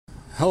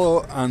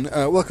Hello and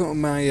welcome to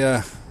my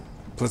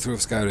playthrough of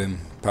Skyrim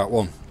Part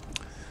 1.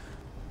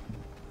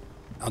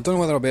 I don't know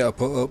whether I'll be able to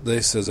put up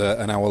this as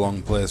an hour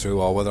long playthrough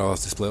or whether I'll have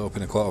to split it up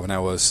in a quarter of an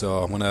hour, so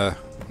I'm going to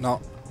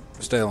not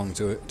stay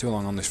too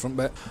long on this front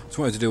bit. Just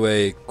wanted to do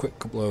a quick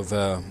couple of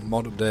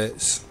mod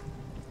updates.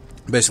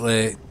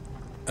 Basically,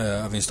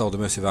 I've installed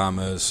immersive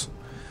armors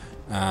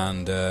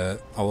and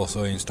I've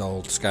also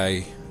installed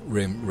Skyrim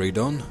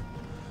Redone,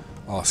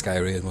 or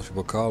Skyrim as most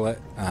people call it,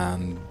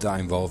 and that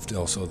involved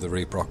also the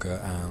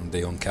reprocker and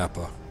the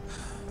uncapper.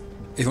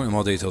 If you want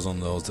more details on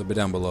those, they'll be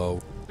down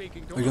below.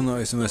 You'll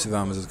notice immersive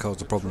armors has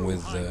caused a problem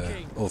with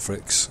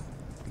Ulfric's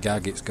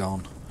gag, it's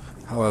gone.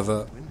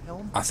 However,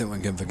 I think we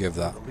can forgive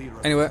that.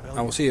 Anyway,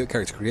 I will see you at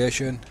character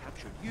creation,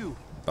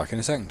 back in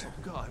a second.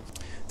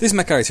 This is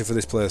my character for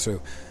this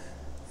playthrough.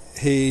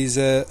 He's,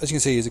 as you can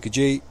see, he's a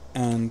Khajiit,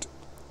 and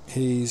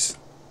he's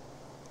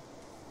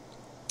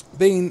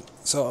been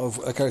sort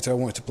of a character I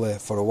wanted to play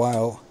for a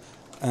while,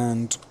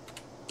 and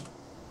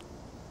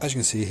as you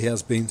can see, he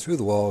has been through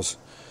the wars,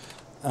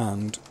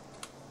 and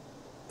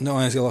not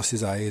only has he lost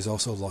his eye, he's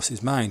also lost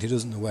his mind. He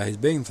doesn't know where he's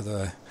been for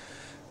the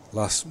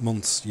last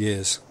months,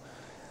 years.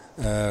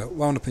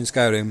 Wound up in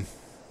Skyrim.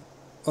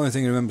 Only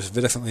thing he remembers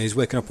definitely is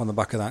waking up on the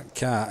back of that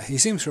cart. He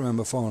seems to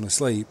remember falling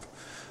asleep,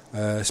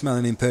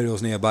 smelling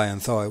Imperials nearby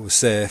and thought it was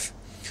safe.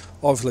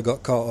 Obviously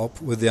got caught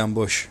up with the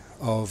ambush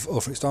of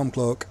Ulfric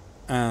Stormcloak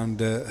and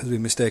has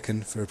been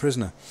mistaken for a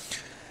prisoner.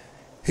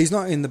 He's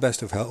not in the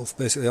best of health.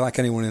 Basically, like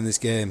anyone in this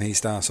game, he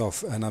starts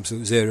off an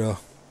absolute zero.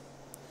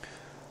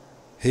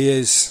 He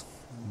is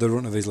the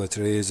runt of his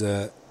litter. He is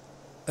a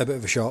bit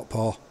of a short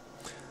paw,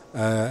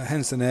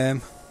 hence the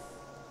name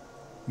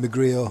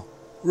Migrio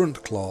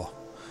Runtclaw.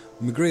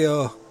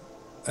 Migrio,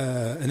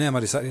 a name I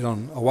decided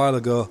on a while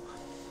ago,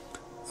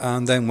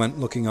 and then went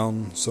looking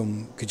on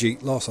some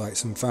Khajiit law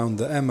sites and found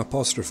that M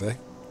apostrophe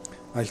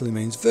actually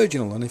means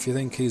virginal, and if you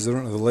think he's the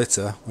runt of the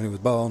litter when he was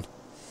born,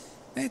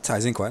 it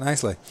ties in quite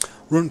nicely.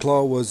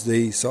 Runtclaw was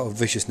the sort of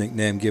vicious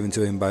nickname given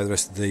to him by the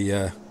rest of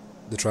the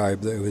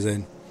tribe that he was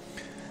in,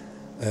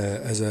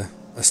 as a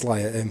sly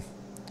at him,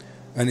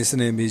 and it's the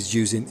name he's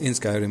using in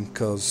Skyrim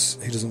because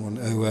he doesn't want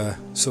to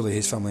sully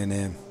his family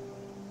name.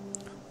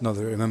 Not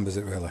that he remembers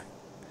it really.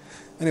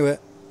 Anyway,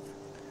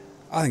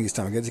 I think it's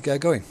time to get this guy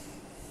going.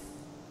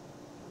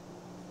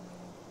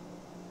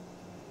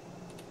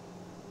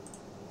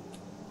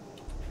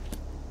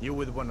 You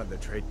with one of the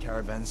trade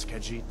caravans,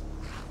 Khajiit?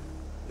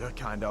 Your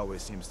kind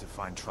always seems to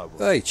find trouble.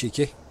 Hey,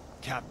 cheeky.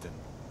 Captain,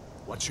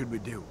 what should we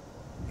do?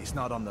 He's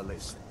not on the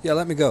list. Yeah,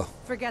 let me go.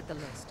 Forget the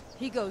list.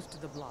 He goes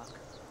to the block.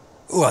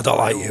 Oh, I don't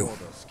like you.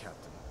 Orders,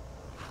 Captain.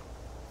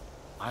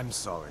 I'm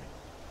sorry.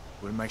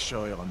 We'll make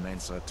sure your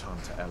remains are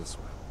returned to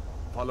elsewhere.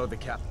 Follow the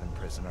captain,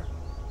 prisoner.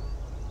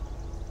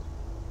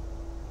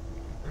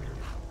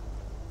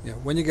 Yeah,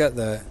 when you get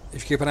there,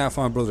 if you keep an eye out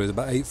for my brother, he's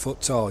about 8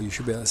 foot tall, you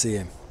should be able to see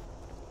him.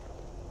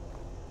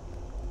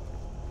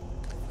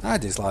 I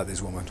dislike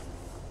this woman.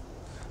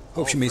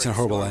 Hope she meets a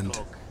horrible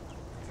end.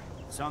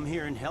 Some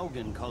here in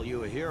Helgen call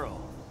you a hero,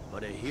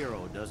 but a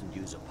hero doesn't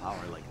use a power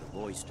like the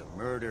voice to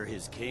murder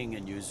his king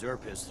and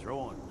usurp his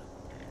throne.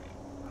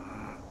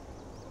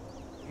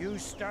 You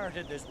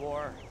started this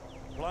war,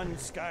 plunged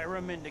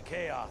Skyrim into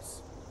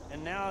chaos,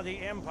 and now the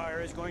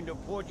Empire is going to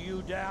put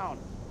you down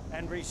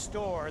and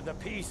restore the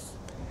peace.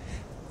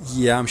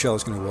 Yeah, I'm sure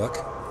it's going to work.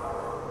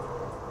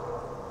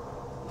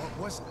 What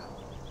was that?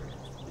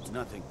 It's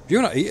nothing.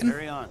 You're not eating?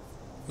 Carry on.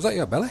 Was that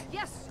your belly?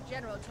 Yes,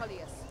 General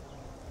Tullius.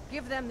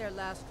 Give them their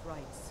last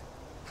rites.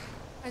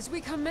 As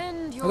we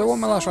commend your I don't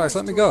want my last rites,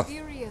 let me go.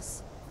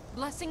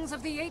 Blessings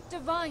of the 8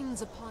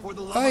 divines upon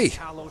you. Hey!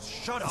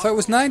 Shut I thought it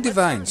was 9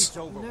 divines.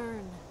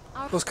 Learn.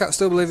 Those cats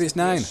still believe it's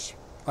 9.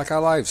 Like our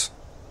lives.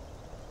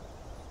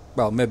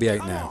 Well, maybe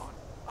 8 now.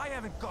 I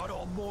haven't got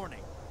all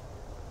morning.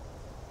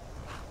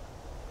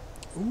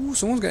 Ooh,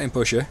 someone's getting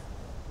pushy.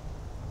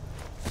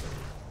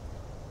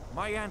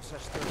 My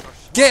ancestors are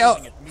Get up!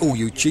 at me, Oh,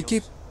 you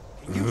cheeky.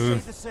 Can you say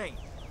the same?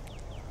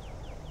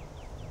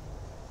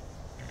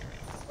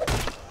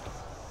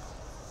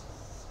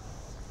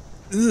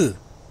 Ugh.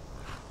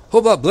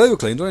 Hope that blue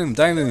clean, don't even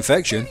die of an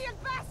infection.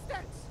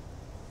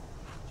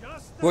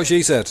 What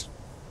she said.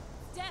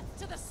 Death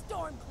to the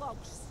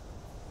Stormcloaks.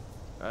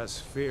 As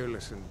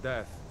fearless in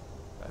death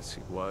as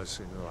he was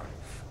in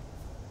life.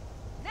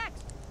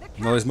 Next,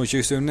 Not as much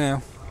use to him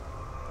now.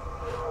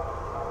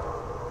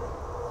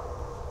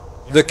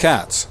 The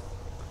cat.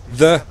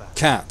 The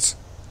cat.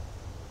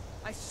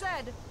 I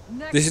said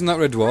next. This is not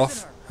Red Dwarf.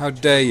 Prisoner. How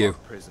dare you?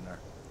 Prisoner.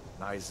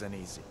 Nice and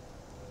easy.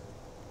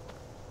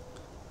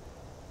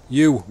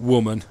 You,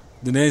 woman.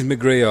 The name's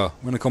Migrio.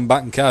 I'm going to come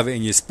back and carve it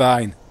in your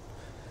spine.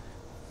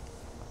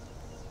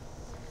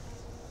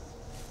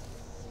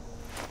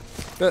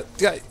 But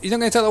yeah, you're not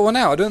going to take that one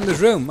out. I don't in this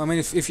room. I mean,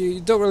 if you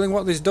don't really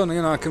want this done,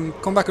 you know, I can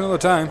come back another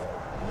time.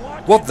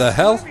 What the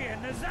hell?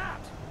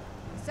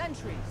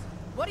 Sentries.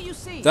 What do you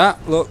see?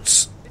 That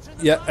looks...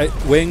 Yeah,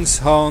 wings,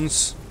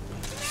 horns...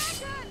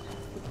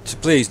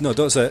 Please, no,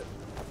 don't say it.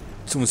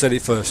 Someone said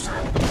it first.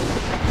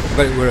 I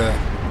bet it were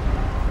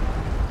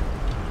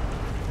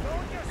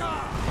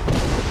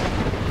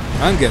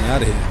I'm getting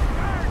out of here.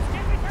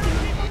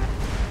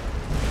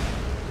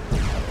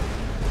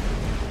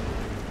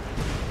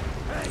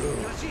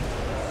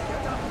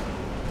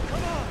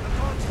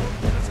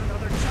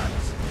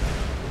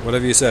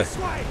 Whatever you say.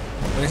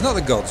 Well, it's not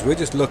the gods, we're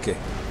just lucky.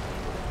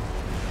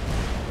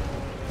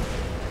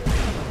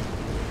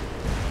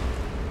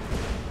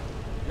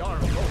 Jarl,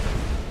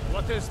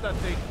 what is that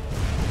thing?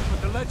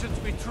 Could the legends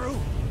be true?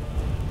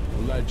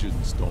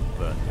 Legends don't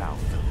burn down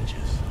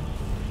villages.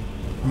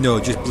 No,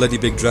 just bloody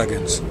big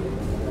dragons.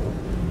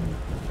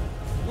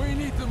 We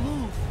need to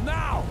move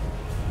now!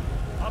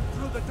 Up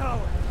through the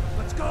tower.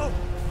 Let's go!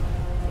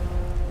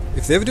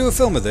 If they ever do a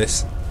film of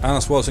this,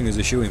 Arnold Schwarzenegger's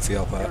a shoo-in for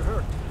your part. You're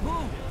hurt.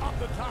 Move up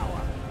the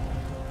tower!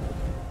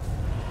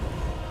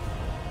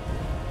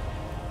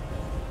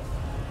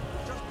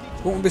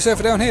 Won't we be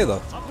safer down here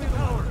though? Up the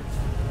tower!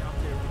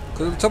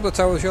 Because at the top of the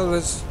tower, sure,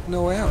 there's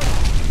no way out.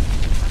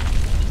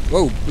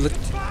 Whoa!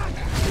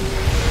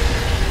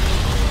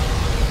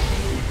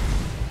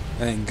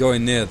 I ain't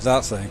going near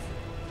that thing.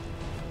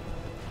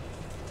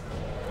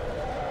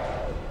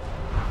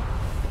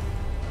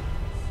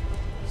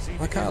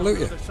 Why can't I loot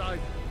you?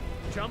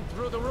 Jump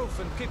through the roof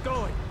and keep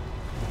going.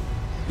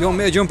 You want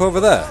me to jump over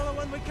there? Follow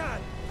when we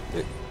can.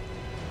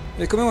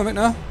 You coming with me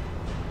now?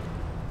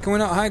 Can we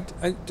not hide?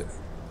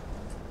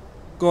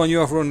 Go on, you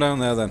have to run down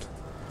there then.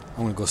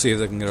 I'm gonna go see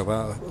if I can get up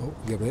out.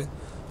 Let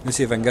me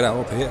see if I can get out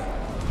up here.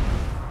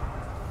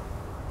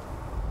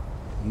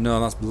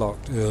 No, that's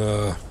blocked.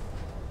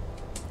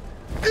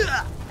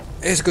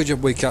 It's a good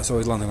job we cats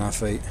always land on our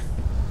feet.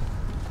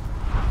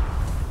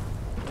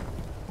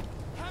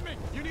 Hemming,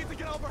 you need to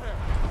get over here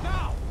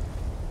now.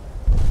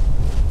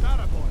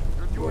 That boy,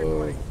 you're doing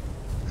great.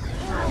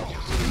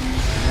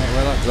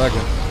 Where that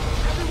dragon?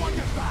 Everyone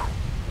get back!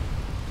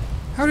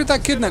 How did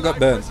that kidnap got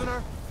burnt?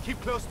 Prisoner,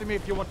 keep close to me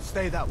if you want to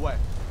stay that way.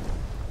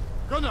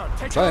 Gunnar,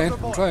 take Trying, care of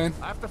the boy. I'm trying.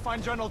 I have to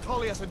find General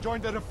Tullius and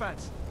join the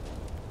defense.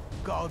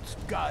 Gods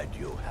guide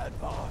you,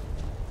 Hadvar.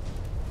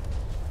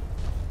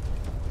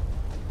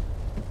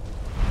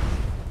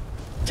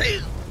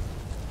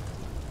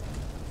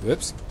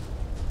 Whoops.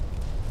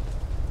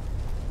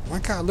 Why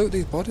can't I loot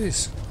these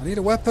bodies? I need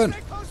a weapon.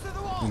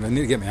 I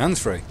need to get my hands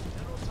free.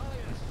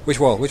 Which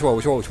wall? Which wall?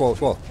 Which wall? Which wall?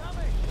 Which wall?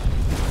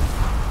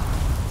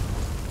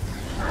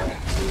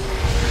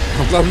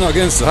 I'm glad I'm not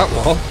against that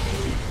wall.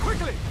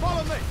 Quickly,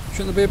 follow me.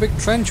 Shouldn't there be a big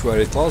trench where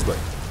his claws be?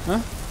 Huh?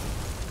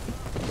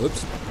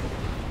 Whoops.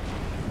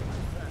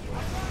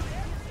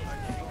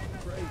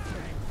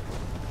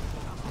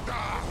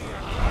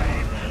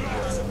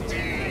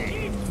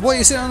 What are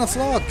you sitting on the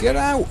floor? Get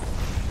out!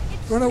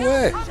 Run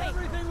away!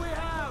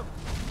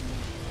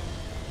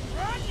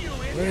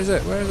 Where is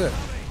it? Where is it?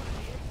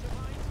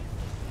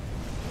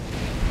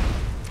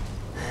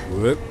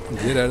 Whoop!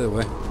 Get out of the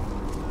way.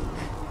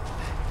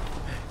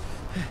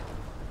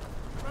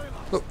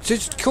 Look,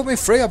 just cut me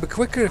free. I'll be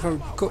quicker if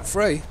I'm cut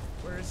free.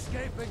 We're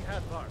escaping,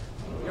 Hadvar.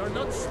 You're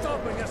not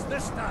stopping us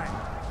this time.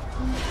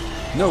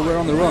 No, we're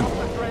on the run.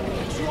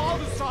 To all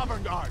the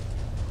Sovereign Guard.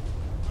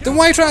 Then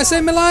why are you trying to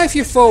save my life,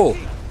 you fool?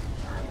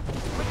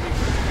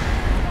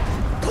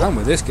 I'm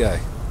with this guy.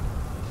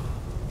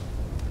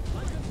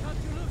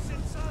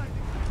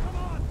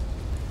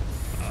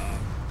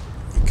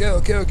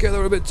 Okay, they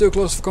were a bit too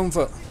close for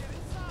comfort.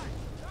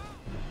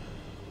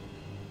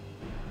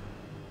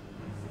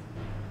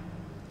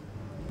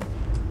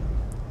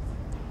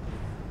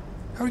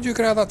 How did you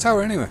get out of that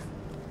tower anyway?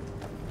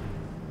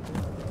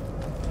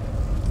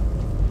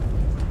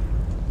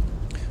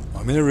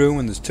 I'm in a room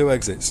and there's two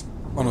exits.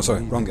 Oh no,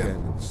 sorry, wrong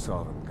game.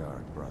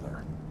 Sovngarde,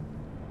 brother.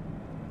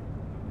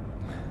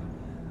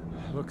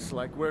 Looks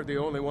like we're the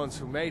only ones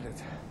who made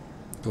it.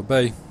 Could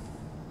be.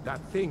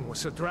 That thing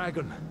was a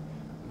dragon,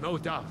 no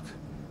doubt.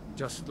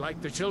 Just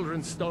like the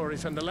children's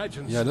stories and the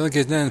legends. Yeah, I don't think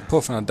his name's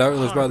Puff, and I doubt he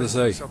lives by the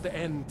sea. Of the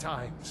end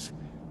times.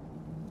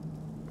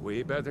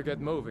 We better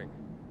get moving.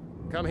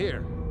 Come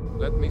here.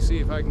 Let me see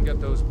if I can get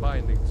those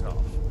bindings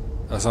off.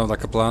 That sounds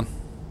like a plan.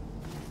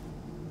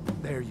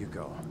 There you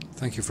go.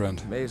 Thank you,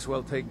 friend. May as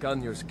well take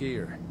Gunnar's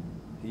gear.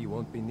 He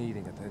won't be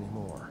needing it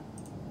anymore.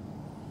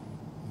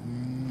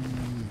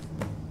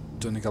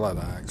 Don't think I like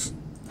that axe.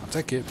 I'll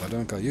take it, but I don't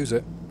think I'll use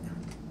it.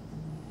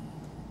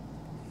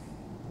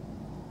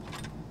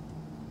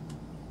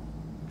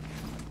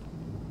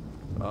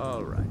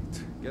 All right.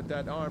 Get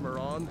that armor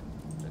on,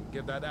 and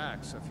give that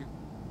axe a few...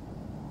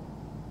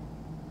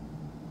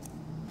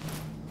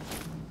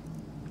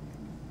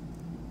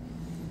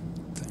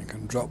 Think I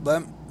can drop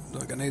them. Don't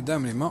think I need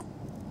them anymore.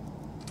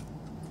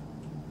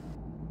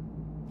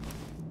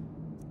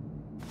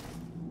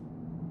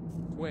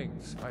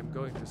 Wings. I'm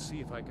going to see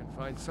if I can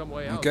find some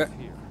way out Okay. of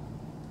here.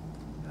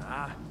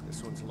 Ah,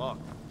 this one's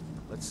locked.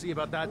 Let's see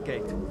about that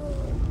gate.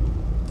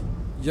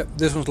 Yep,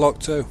 this one's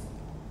locked too.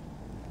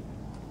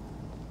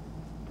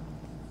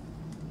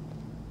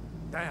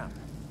 Damn.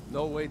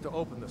 No way to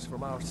open this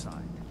from our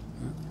side.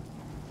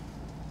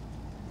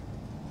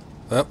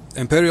 Well,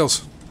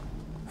 Imperials.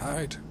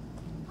 Hide.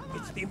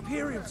 It's the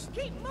Imperials.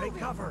 Keep moving.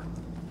 Take cover.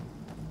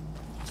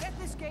 Get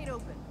this gate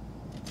open.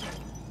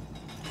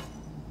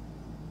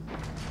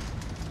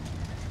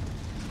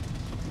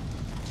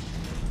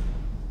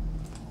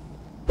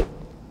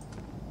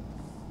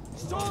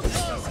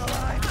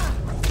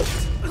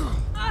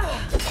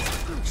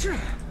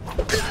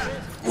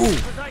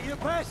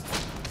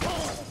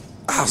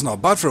 That's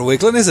not bad for a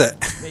weakling, is it?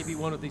 Maybe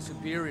one of these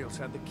Imperials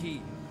had the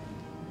key.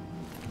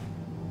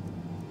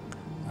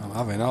 I'm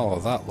having all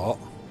of that lot.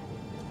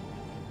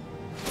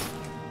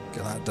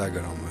 Get that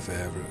dagger on my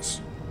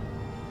favourites.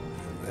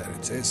 There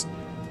it is.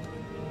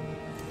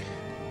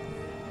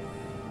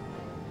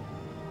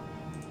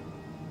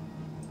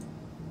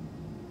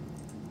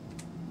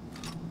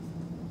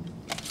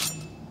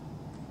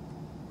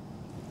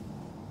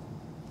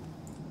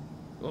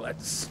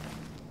 Let's...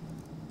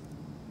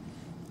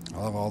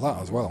 I'll have all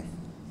that as well.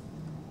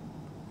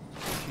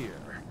 Here.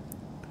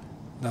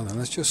 Now then,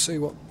 let's just see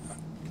what...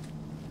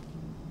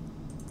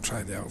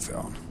 Try the outfit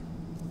on.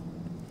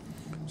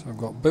 So I've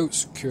got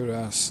boots,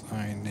 cuirass,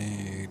 I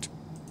need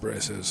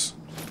braces.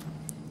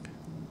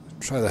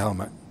 Try the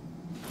helmet.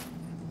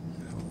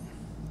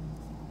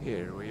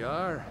 Here we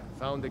are.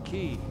 Found the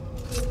key.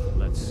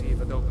 Let's see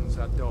if it opens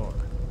that door.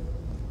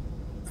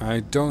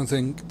 I don't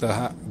think the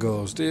hat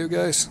goes, do you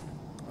guys?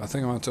 I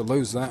think I'm going to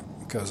lose that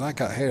because I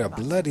can't hear a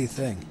bloody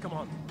thing. Come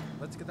on,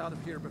 let's get out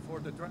of here before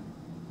the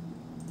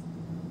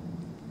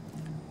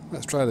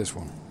Let's try this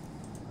one.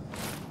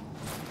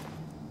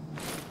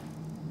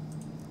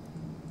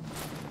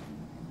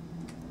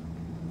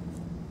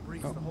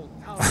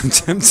 Oh. I'm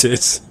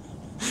tempted.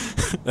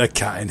 A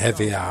cat in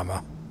heavy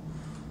armour.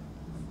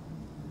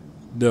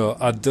 No,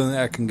 I don't think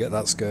I can get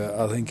that skirt.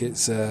 I think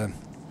it's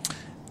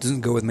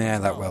doesn't go with my hair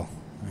that well.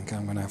 I think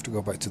I'm going to have to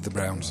go back to the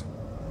browns.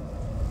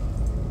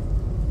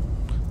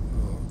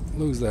 Oh,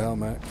 lose the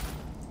helmet.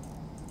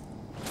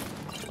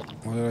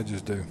 What did I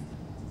just do?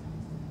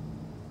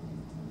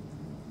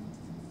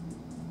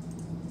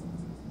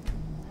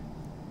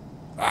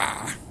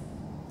 Ah!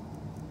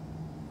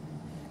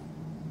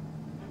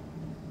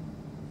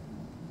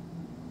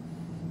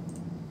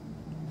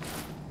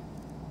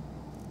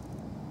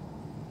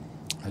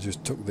 I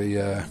just took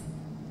the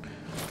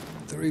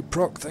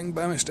reproc thing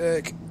by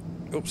mistake.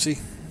 Oopsie.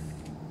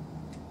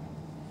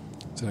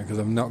 So because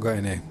I've not got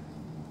any,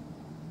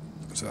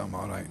 so I'm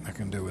alright. I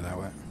can do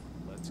without it.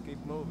 Let's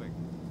keep moving.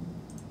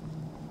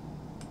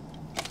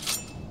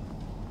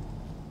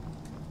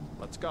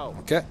 Let's go.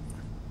 Okay.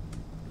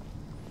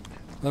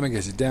 Let me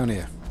guess, it's down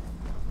here.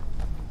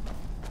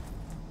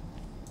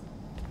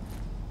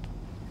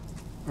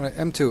 Alright,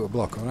 M2 to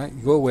block,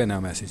 alright? Go away now,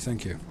 message,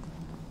 thank you.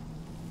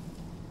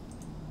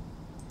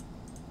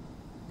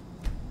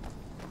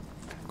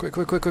 Quick,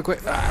 quick, quick, quick, quick.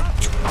 Ah.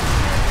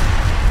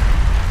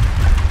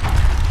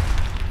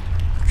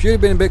 If you'd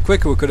have been a bit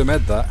quicker, we could have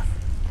made that.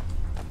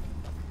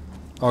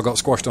 Oh, I got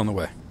squashed on the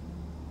way.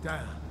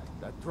 Damn,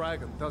 that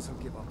dragon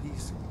doesn't give up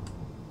easy.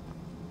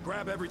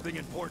 Grab everything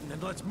important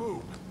and let's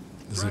move.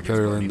 There's an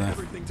Imperial in there.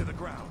 Everything to the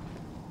ground.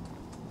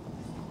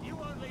 You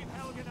won't leave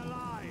Helgen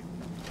alive.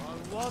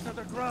 I'll water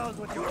the ground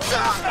with your...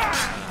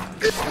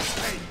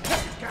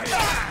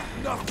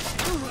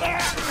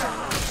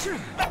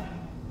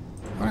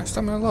 Alright,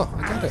 stamina low,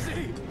 I got it.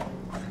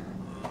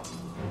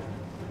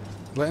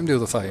 Let him do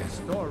the fighting.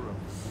 Storeroom.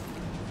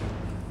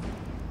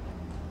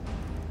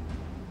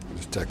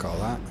 Just take all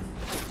that.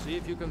 See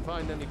if you can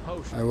find any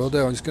potions. I will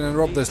do, I'm just going to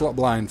rob this lot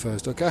blind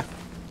first, okay?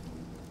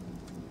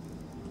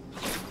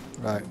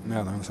 Right,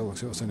 now then, let's have a look,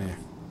 see what's in here.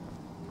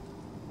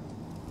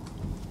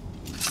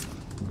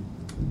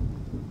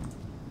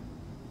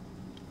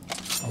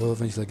 I will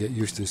eventually get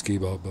used to this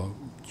keyboard, but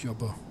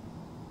jobber.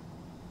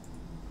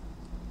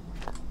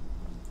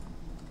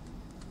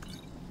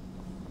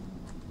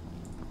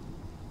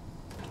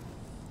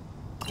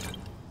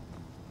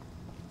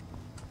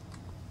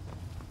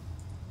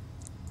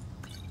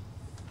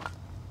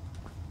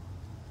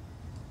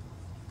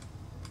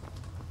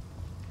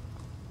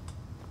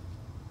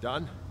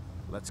 Done?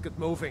 Let's get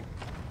moving.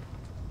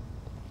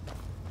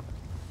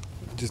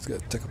 Just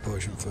take a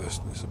potion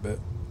first, this a bit.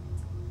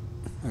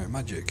 Alright,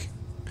 magic.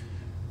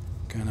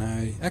 Can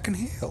I can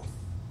heal.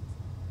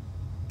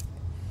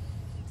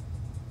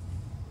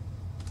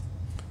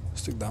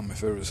 Stick down my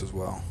furious as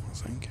well, I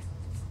think.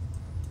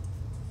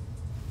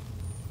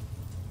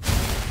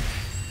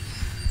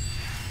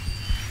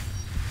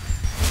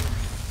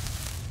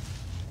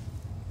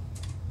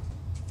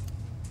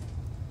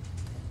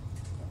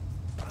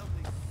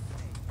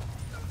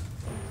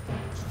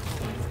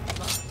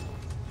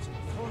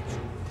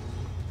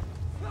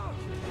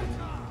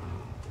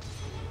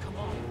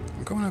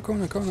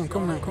 I'm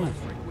coming.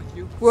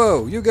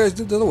 Whoa, you guys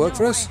did the work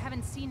for us? I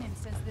haven't seen him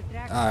since the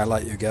dragon. I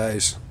like you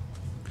guys.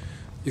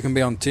 You can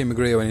be on Team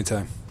Agrio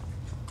anytime.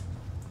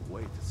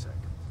 Wait a second.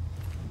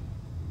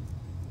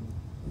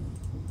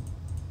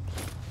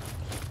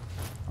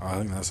 Oh, I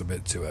think that's a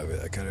bit too heavy,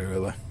 I can't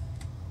really.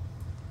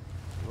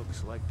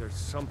 Looks like there's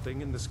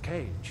something in this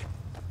cage.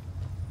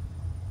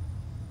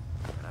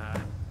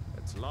 Ah,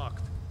 it's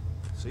locked.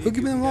 See Who if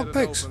give me you them can lock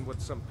get it picks? open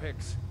with some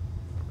picks.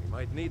 We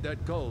might need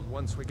that gold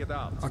once we get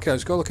out. Okay,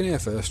 let's go look in here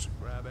first.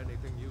 Grab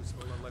anything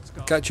useful and let's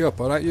go. Catch you up,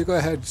 alright? You go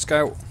ahead,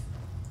 scout.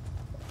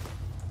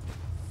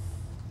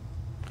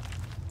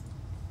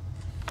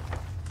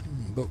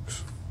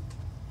 Books.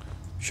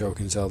 Sure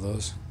can sell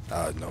those.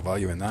 Ah, there's no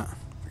value in that.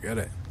 Forget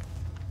it.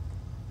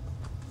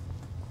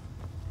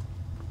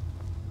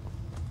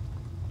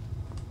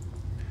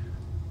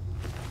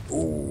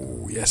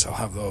 Oh, yes, I'll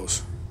have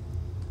those.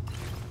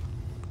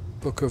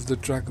 Book of the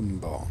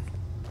Dragonborn.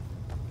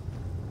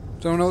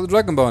 Don't know what the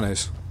Dragonborn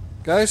is.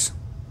 Guys?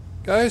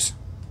 Guys?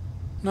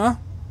 No?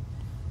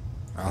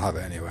 I'll have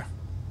it anyway.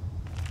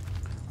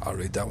 I'll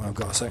read that when I've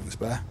got a second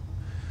spare.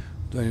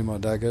 Don't need more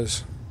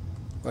daggers.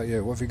 But yeah,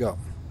 what have you got?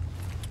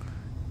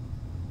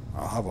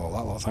 I'll have all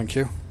that lot, thank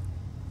you.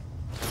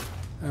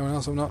 Anyone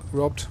else I've not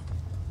robbed?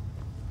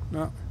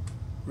 No?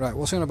 Right,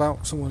 what's in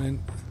about someone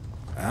in...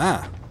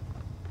 Ah!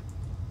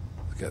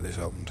 Let's get this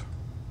opened.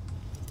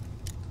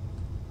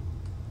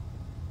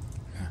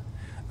 Yeah.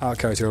 Out of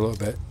character a little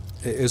bit.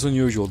 It is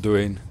unusual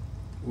doing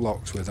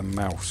locks with a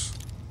mouse.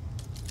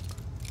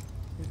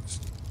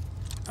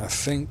 I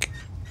think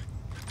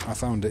I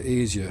found it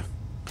easier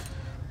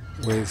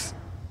with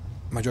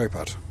my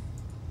joypad.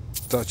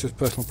 That's just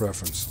personal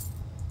preference.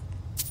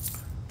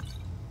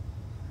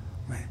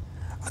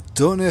 I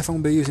don't know if I'm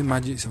going to be using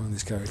magics on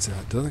this character.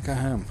 I don't think I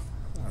am.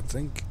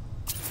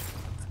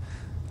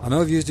 I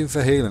know I've used him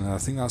for healing, and I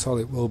think that's all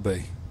it will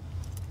be.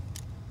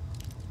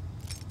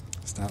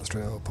 Start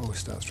straight up. Always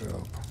start straight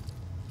up.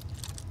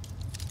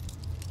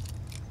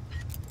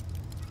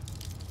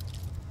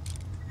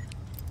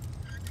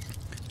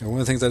 And one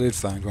of the things I did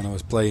find when I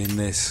was playing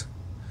this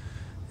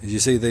is you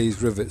see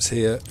these rivets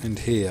here and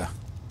here,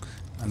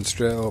 and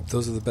straight up,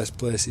 those are the best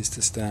places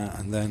to start,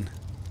 and then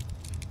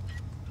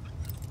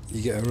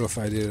you get a rough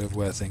idea of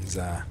where things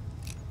are.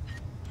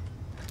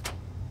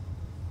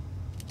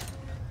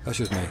 That's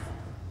just me.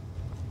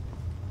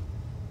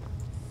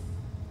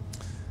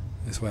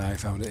 This way I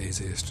found it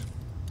easiest.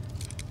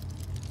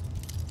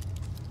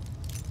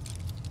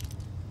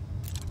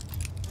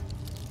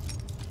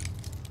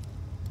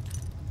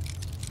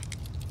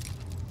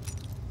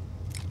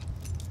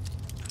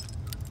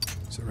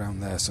 It's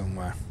around there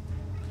somewhere.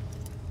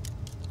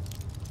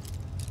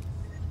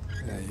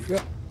 There you go.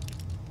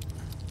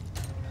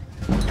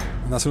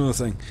 And that's another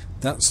thing.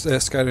 That's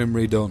Skyrim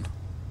redone.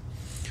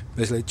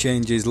 Basically it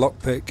changes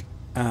lockpick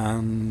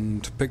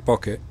and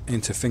pickpocket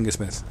into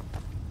fingersmith.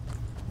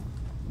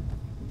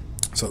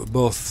 So they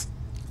both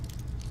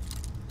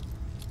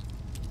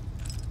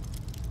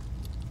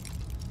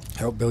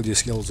help build your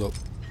skills up.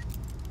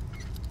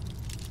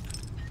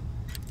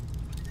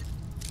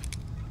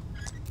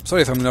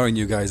 Sorry if I'm ignoring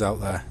you guys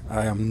out there.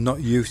 I am not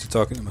used to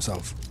talking to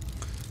myself.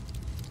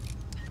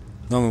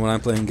 Normally when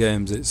I'm playing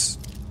games it's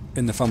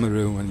in the family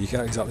room and you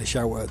can't exactly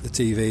shout at the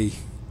TV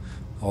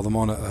or the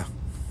monitor.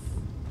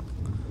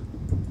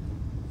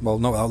 Well,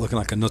 not without looking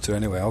like a nutter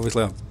anyway.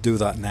 Obviously I'll do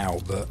that now,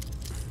 but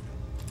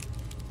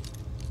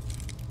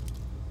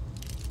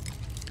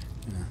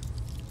yeah.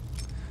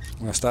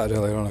 When I started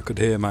earlier on I could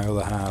hear my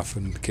other half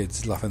and the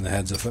kids laughing their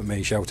heads off at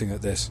me shouting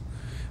at this.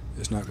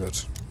 It's not good.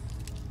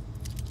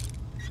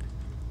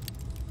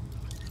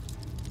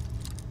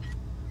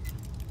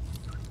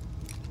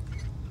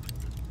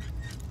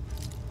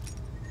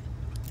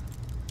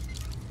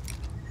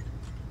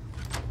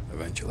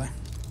 Eventually.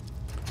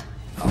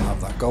 I'll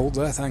have that gold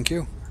there, thank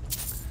you.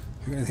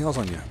 You got anything else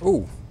on you?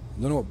 Oh,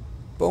 I don't know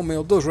what bone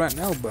meal does right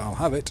now, but I'll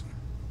have it.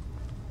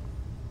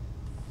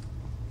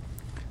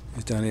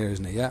 It's down here,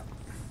 isn't it? Yeah.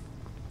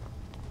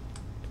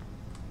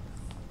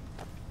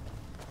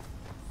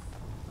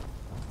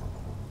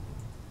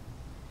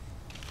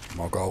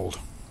 More gold.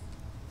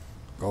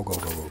 Gold,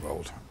 gold, gold, gold,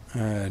 gold.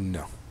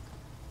 No.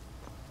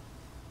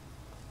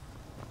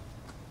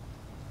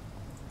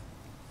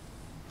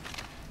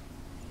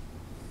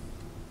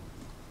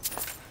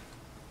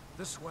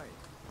 This way.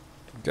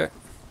 Okay.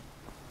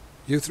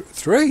 You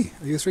three?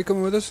 Are you three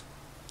coming with us?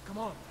 Come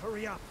on,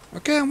 hurry up.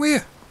 Okay, I'm with you.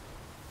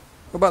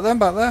 What about them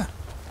back there?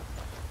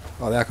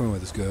 Oh, they are coming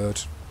with us.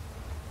 Good.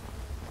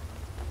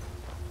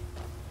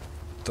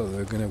 Thought they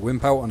were going to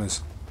wimp out on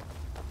us.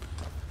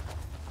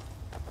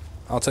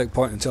 I'll take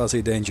point until I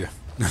see danger.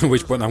 At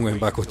which point I'm going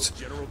backwards.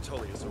 General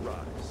Tullius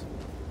arrives.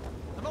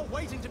 I'm not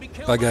waiting to be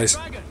killed Bye, by guys. a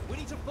dragon. We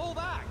need to fall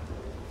back.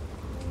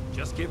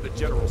 Just give the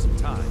general some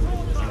time.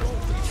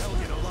 Hell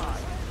get alive.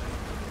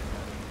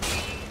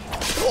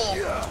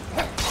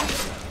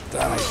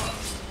 Die.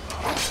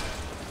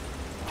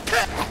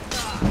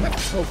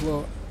 Oh,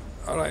 Lord.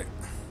 Alright.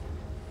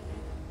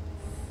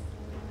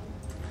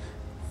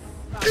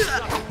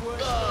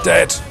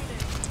 Dead.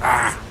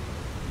 Ah.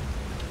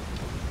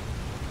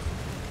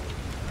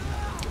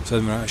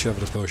 Says me right, I should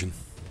have a potion.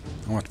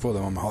 I'm going to have to put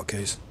them on my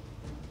hotkeys.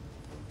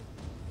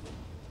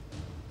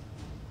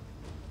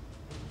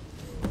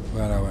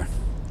 Where are we?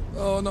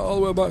 Oh, not all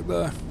the way back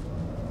there.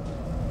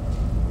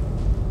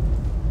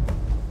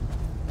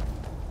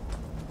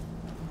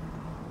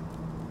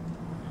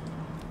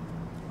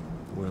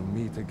 We'll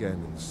meet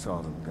again in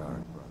Sodom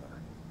Guard,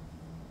 brother.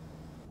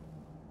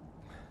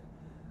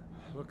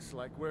 Looks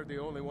like we're the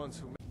only ones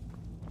who...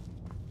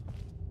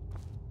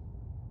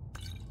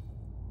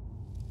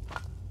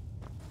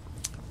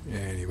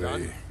 Anyway.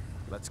 Done?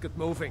 Let's get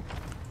moving.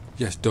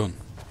 Yes, done.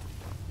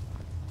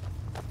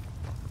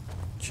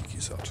 Cheeky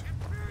sod.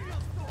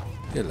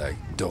 You're like,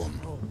 done.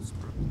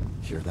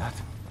 Hear that?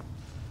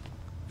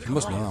 You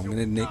must know I'm going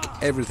to nick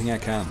everything I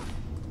can.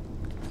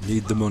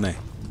 Need the money.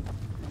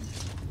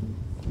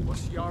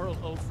 Was Jarl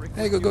Ulfric?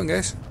 Hey, good going,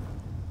 guys.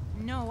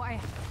 No,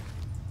 I've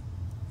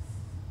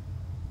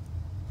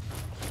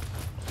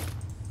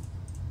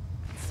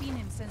seen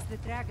him since the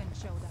dragon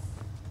showed up.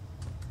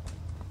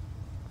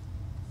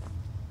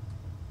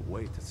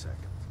 Wait a second.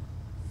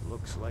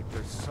 Looks like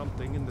there's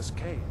something in this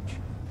cage.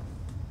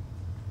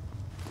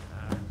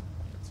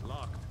 It's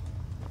locked.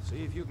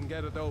 See if you can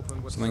get it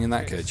open with Something in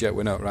that cage? Yeah,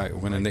 we're not. Right,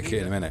 we're going to nick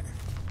it in a minute.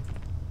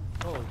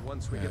 Oh,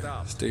 once we get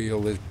out.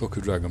 Steal this book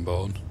of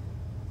Dragonborn.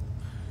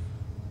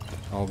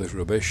 All this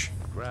rubbish.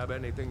 Grab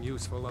anything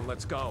useful and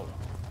let's go.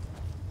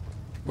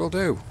 Will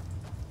do.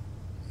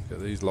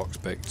 Get these locks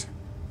picked.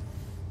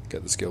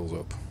 Get the skills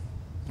up.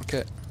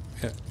 Okay.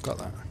 Yeah, got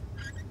that.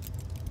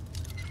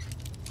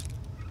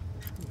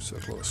 So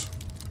close.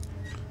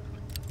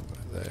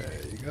 There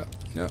you go.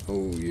 No,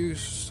 oh, you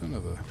son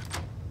of a...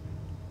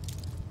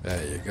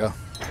 There you go.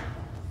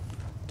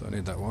 Don't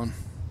need that one.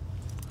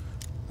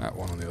 That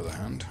one on the other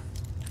hand.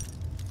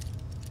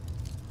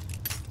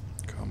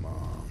 Come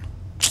on.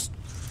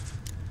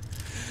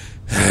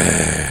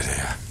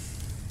 There.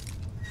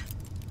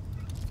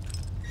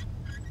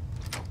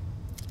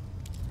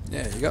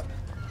 There you go.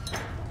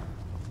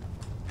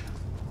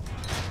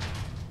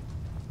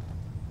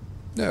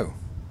 No.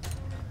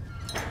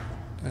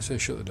 I say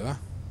shut the door.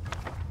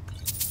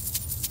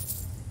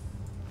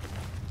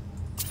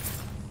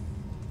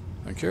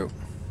 Thank you.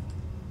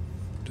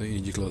 Don't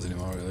need your clothes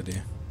anymore, really, do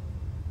you?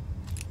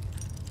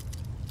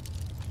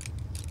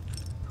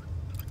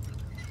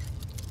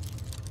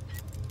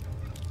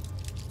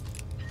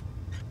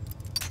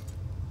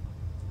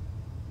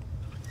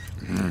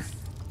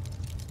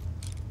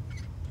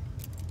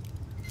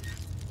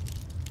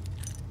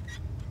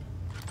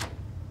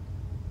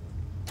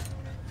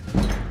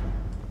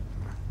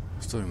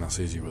 Still think that's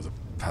easy with a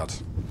pad.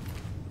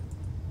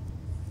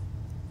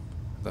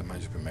 That might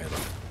just be made up.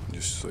 I'm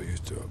just so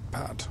used to a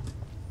pad.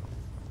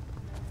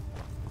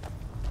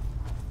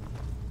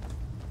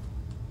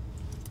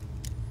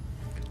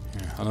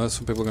 Yeah, I know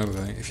some people are going to be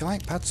thinking, if you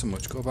like pads so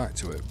much, go back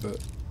to it, but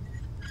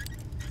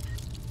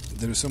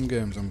there are some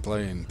games I'm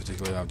playing,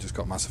 particularly I've just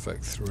got Mass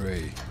Effect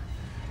 3.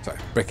 Sorry,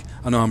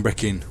 I know I'm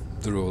breaking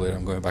the rule here,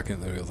 I'm going back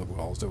into the other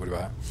walls, don't worry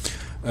about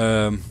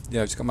it.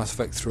 Yeah, I've just got Mass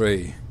Effect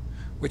 3,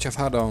 which I've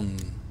had on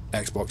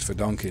Xbox for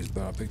donkeys,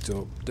 but I picked it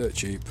up dirt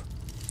cheap,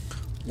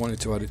 wanted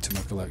to add it to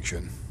my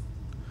collection,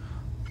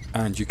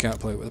 and you can't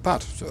play it with a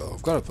pad, so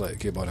I've got to play it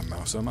keyboard and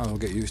mouse, so I might as well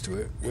get used to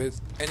it with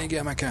any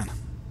game I can.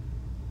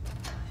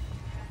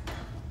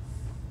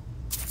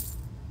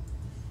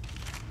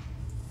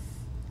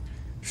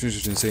 If you're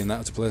interested in seeing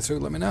that to play through,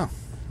 let me know.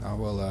 I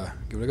will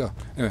give it a go.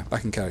 Anyway,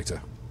 back in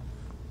character.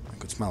 I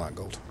could smell that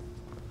gold.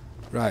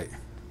 Right,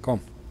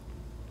 come.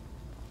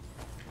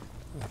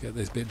 Let's get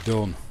this bit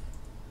done.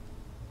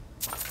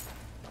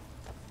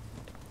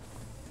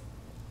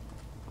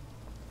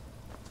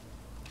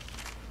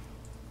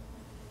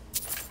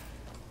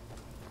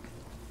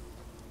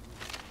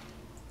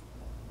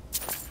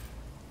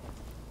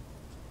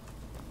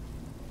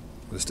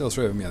 There's still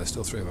three of them, yeah, there's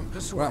still three of them.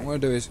 What I'm going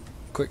to do is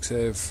quick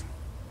save.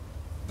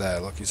 There,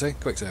 look, you see?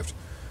 Quick saved.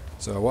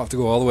 So we'll have to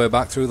go all the way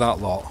back through that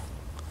lot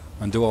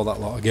and do all that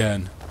lot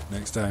again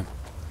next time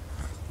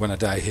when I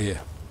die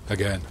here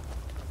again.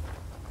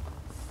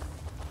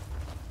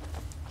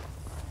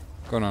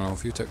 Go on,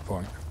 Alf, you take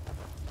point.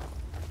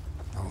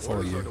 I'll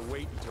follow you. To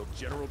wait until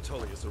General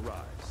Tullius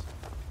arrives.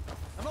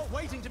 I'm not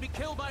waiting to be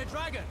killed by a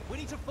dragon. We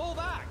need to fall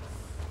back.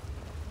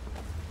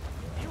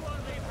 You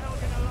won't leave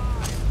Helgen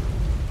alive.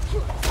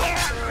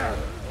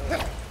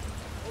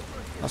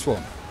 That's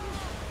one.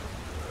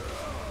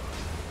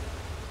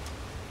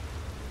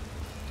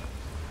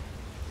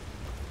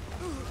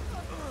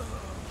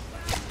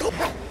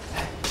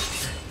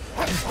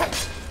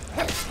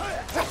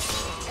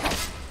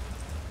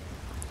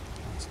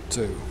 That's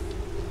two.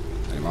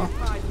 Any more?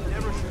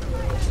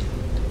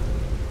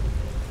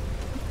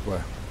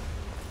 Where?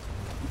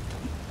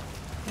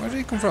 Where did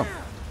he come from?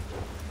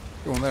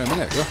 Go on there in a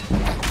minute, go.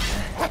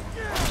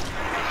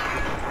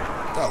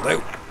 That'll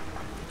do.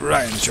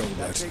 Right in the shoulder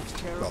blade.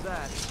 Well,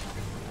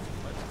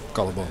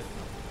 collarbone.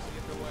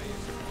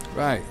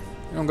 Right,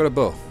 you haven't got a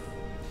bow.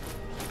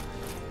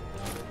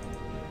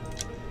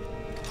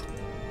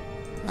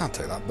 I'll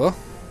take that bow.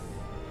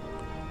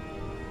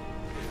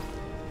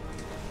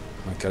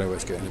 My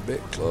Carroway's getting a bit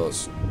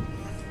close.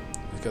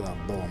 Let's get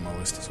that bow on my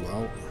list as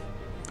well.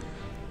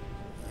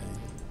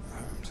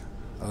 And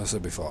as I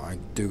said before, I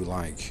do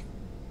like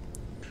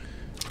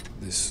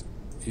this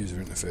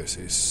user interface.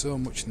 It's so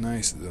much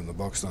nicer than the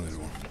box standard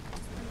one.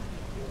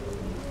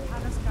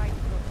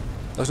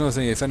 That's another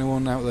thing, if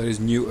anyone out there is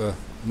new to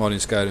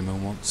modding Skyrim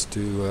and wants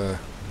to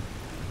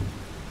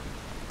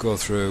go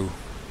through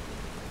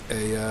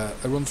a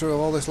run through of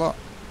all this lot,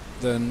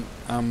 then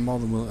I'm more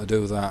than willing to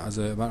do that. As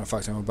a matter of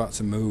fact, I'm about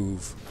to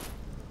move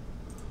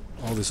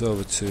all this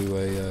over to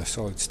a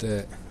solid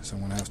state, so I'm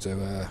going to have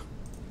to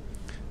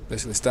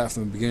basically start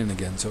from the beginning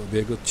again, so it would be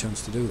a good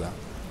chance to do that.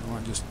 I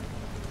might just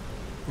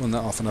run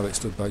that off and have it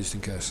stood by just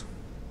in case.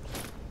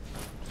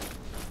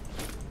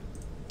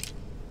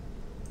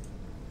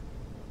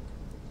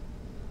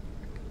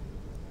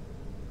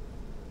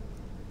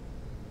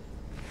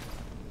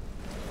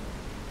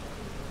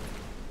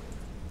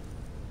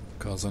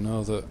 because I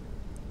know that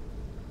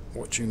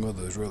watching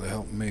others really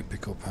helped me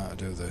pick up how to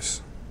do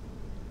this.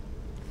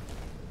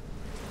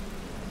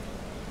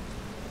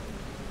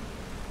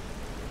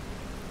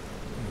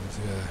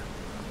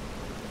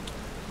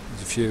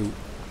 There's a few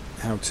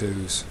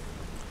how-tos,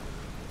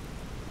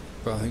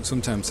 but I think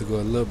sometimes they go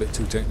a little bit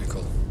too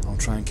technical. I'll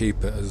try and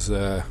keep it as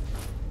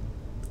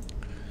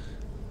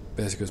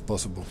basic as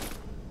possible,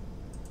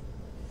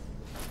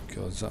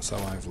 because that's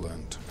how I've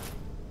learned.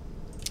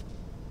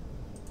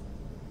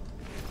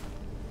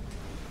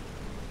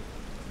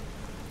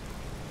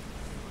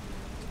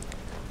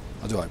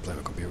 I do like playing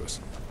with computers.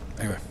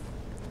 Anyway,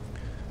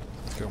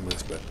 let's get on with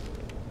this bit.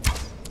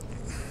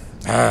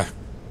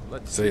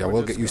 See, I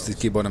will get used to the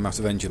keyboard and mouse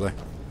eventually.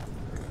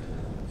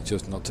 It's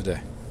just not today.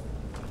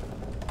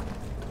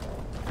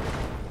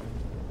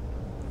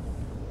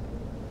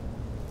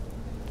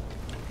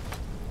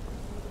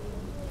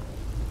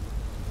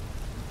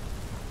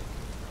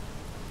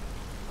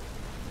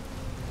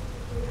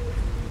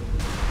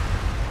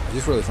 I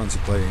just really fancy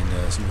playing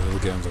some of the other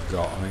games I've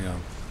got. I mean,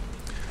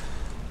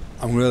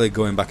 I'm really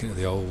going back into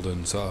the old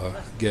and sort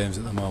of games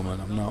at the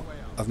moment.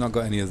 I've not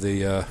got any of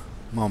the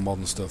more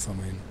modern stuff. I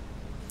mean,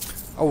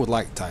 I would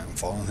like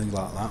Titanfall and things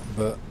like that,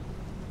 but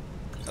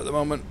at the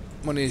moment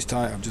money is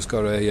tight. I've just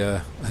got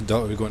a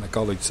daughter who's going to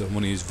college, so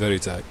money is very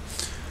tight.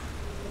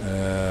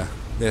 The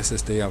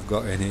SSD I've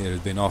got in here has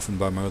been orphaned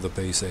by my other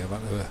PC. I've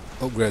had to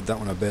upgrade that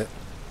one a bit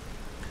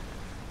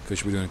because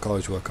she'll be doing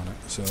college work on it,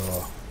 so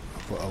I'll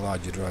put a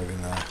larger drive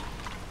in there.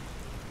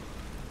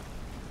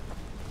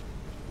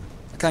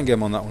 I can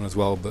game on that one as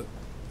well, but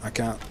I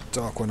can't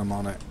talk when I'm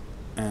on it,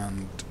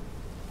 and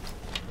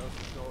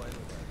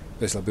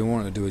basically I've been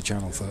wanting to do a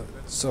channel for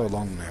so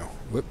long now.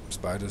 Whoop,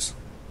 spiders.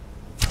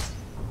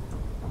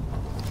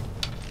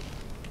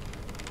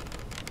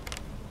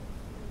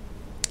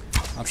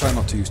 I'll try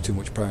not to use too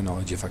much prior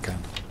knowledge if I can.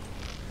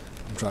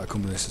 I'm trying to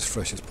come with this as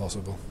fresh as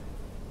possible.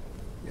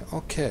 Yeah,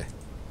 okay.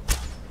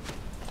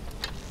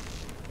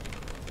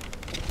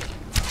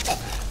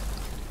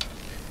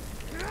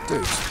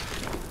 Dude.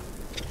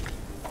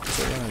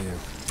 So where are you?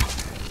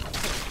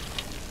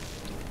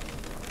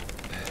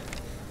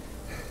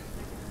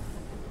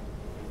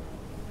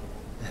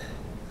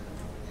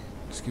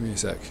 Just give me a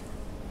sec.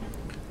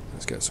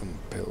 Let's get some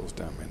pills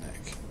down my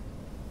neck.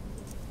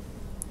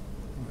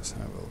 Let's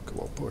have a look at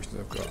what potions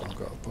I've got. I've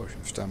got a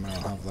potion of stamina,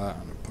 I'll have that,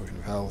 and a potion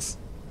of health.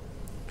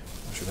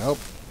 That should help.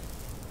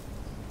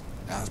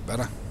 That's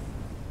better.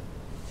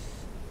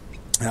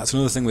 That's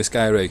another thing with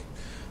Skyrim.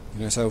 You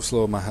notice how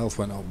slow my health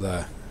went up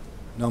there.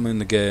 Normally in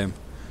the game,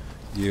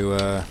 your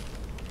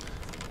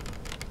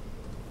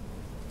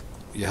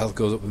health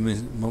goes up the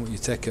moment you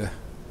take a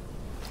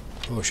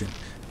potion.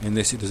 In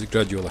this, it does it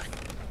gradually.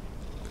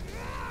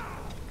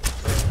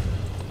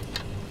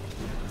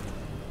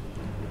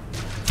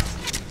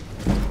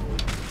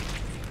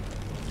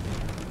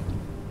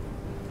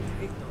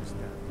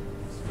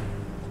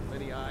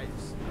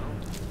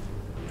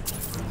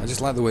 I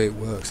just like the way it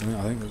works.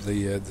 I think that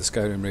the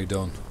Skyrim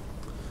redone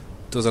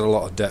does add a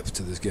lot of depth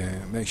to this game.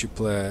 It makes you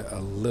play a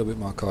little bit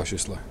more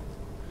cautiously.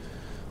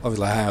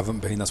 Obviously I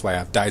haven't been, that's why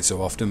I've died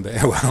so often,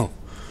 but well,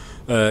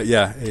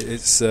 yeah,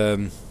 it's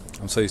I'm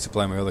so used to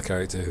playing my other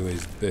character who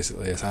is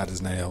basically as hard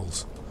as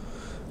nails.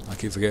 I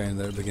keep forgetting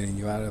that at the beginning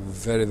you are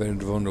very, very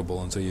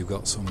vulnerable until you've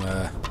got some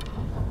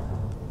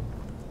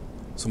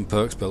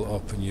perks built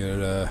up and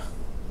your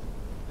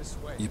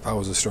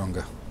powers are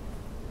stronger.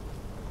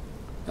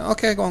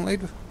 Okay, go on,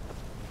 lead.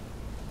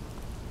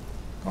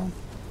 Go on.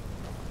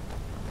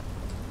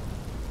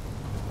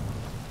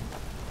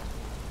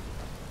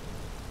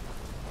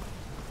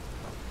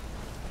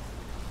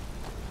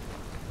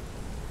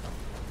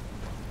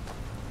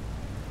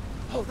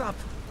 Hold up!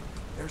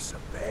 There's a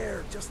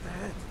bear just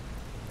ahead.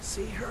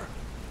 See her?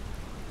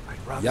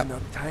 I'd rather Yep.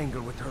 not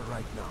tangle with her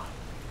right now.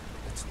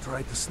 Let's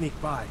try to sneak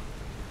by.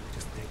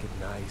 Just take it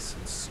nice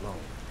and slow.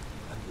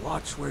 And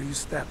watch where you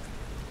step.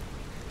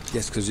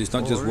 Yes, because it's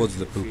not just Or woods if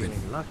that you're pooping.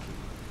 feeling lucky,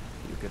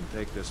 you can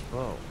take this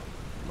bow.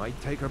 Might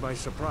take her by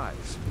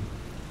surprise.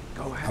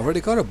 Go ahead. I've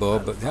already got a bow, I'll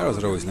but the arrows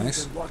are follow always your lead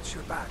nice. and watch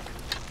your back.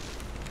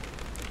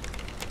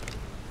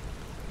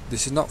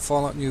 This is not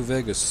Fallout New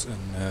Vegas,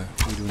 and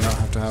we do not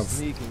have to have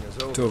Sneaking is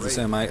two of the overrated,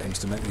 same eh? items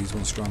to make these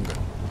ones stronger.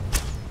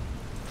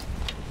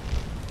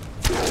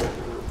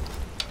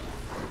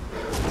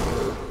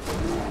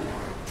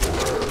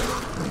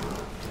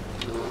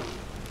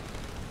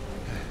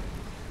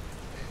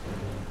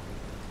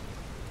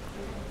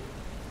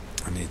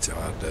 I need to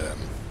add, I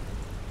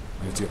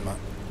need to get my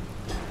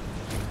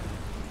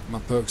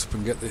perks up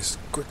and get this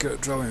quicker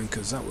at drawing,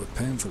 because that was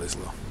painfully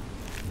slow.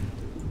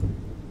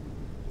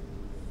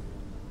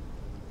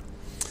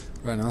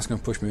 Right, now that's going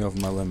to push me over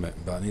my limit,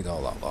 but I need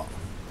all that lot.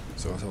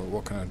 So I thought,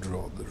 what can I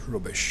draw up that's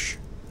rubbish?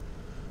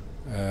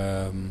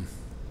 By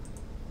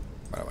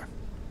the way,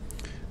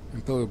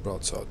 Imperial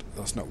Broadsword,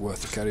 that's not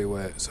worth the carry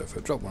weight, so if I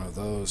drop one of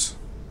those,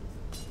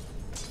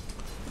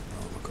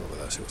 I'll look over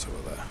there, see what's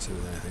over there, see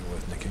if there's anything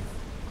worth nicking.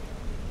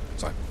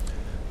 Sorry,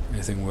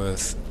 anything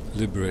worth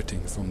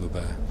liberating from the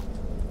bear.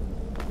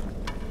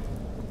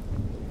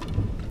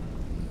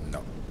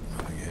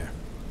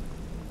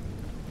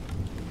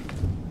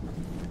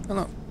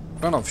 Well,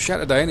 not off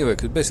shit today anyway,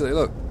 because basically,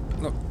 look,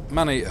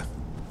 man-eater.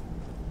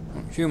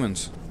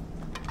 Humans.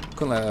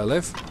 Couldn't let her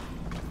live.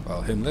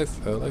 Well, him live,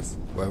 her live,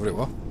 whatever it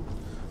was.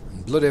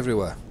 And blood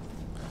everywhere.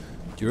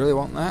 Do you really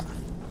want that?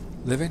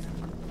 Living?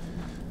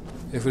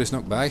 If we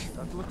snuck by,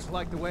 That looks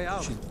like the way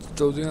out. she'd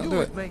still do not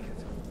do it. Make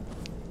it.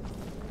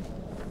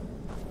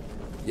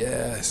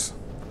 Yes.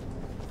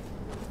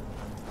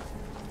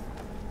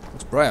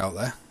 It's bright out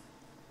there.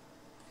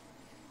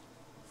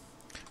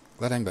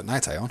 Glad I ain't got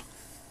night eye on.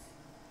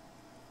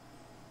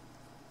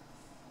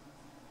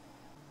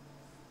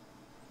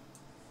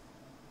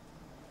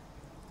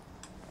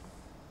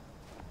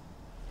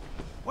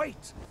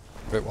 Wait!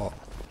 Wait, what?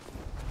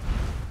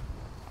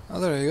 Oh,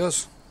 there he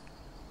goes.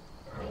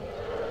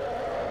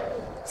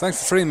 Thanks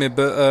for freeing me,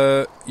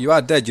 but you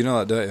are dead, you know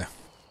that, don't you?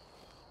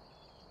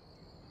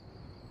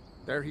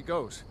 There he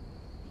goes.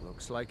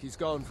 Looks like he's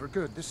gone for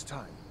good this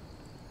time.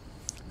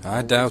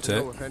 I doubt I it.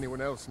 don't know if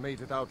anyone else made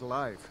it out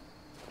alive.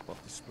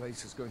 But this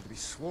place is going to be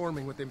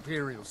swarming with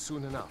Imperials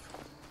soon enough.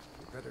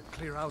 We better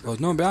clear out. There's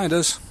no one behind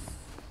us.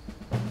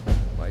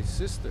 My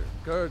sister,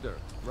 Gerda,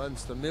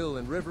 runs the mill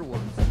in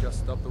Riverwood,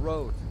 just up the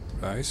road.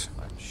 Right.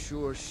 I'm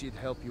sure she'd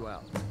help you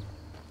out.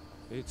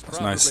 It's That's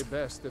probably nice.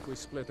 best if we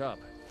split up.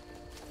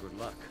 Good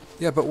luck.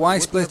 Yeah, but why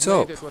Wouldn't split have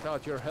up? made it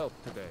without your help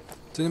today.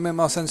 Didn't it make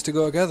more sense to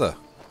go together?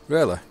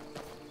 Really?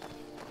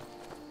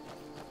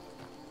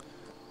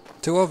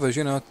 Two of us,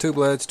 you know, 2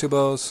 blades, 2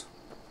 bows.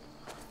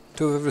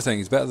 2 of everything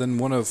is better than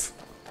one of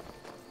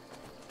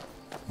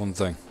one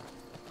thing.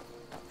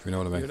 If you know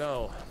what I mean. You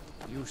know,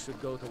 you should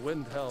go to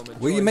Windhelm and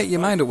Will you join make the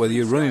your mind up whether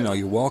you're running or fight.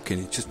 you're walking?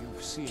 It's just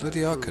You've seen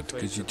bloody the true awkward,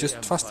 because face you're of just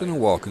the faster than a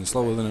Empire. walk and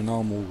slower than a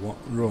normal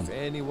run. If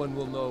anyone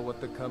will know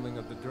what the coming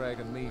of the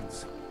dragon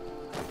means,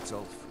 it's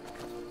Ulfric.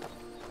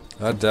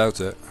 I doubt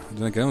it. I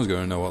don't think anyone's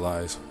going to know what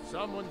that is.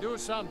 Someone do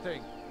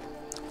something.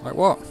 Like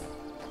what?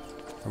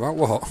 About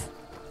what?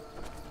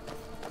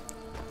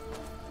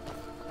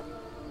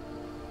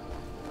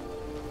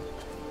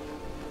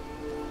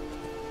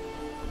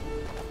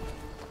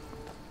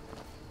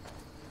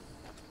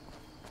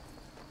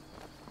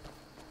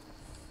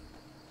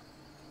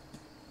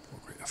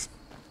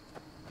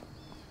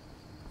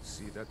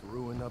 See that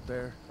ruin up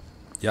there?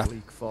 Yeah.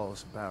 Bleak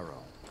Falls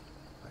Barrow.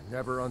 I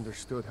never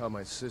understood how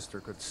my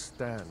sister could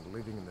stand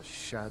living in the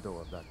shadow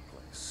of that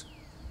place.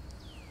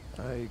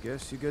 I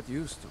guess you get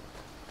used to it.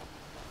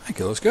 I think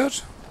it looks good.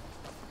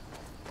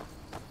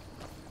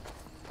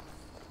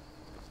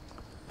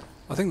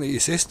 I think that your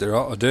sister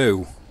ought to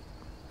do.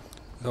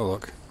 Oh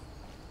look.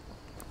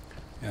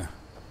 Yeah.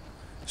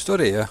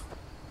 Stood here.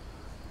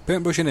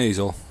 Paintbrush and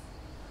easel.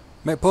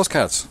 Make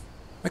postcards.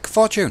 Make a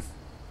fortune.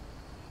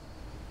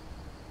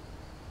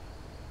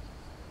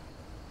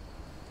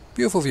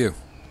 Beautiful view.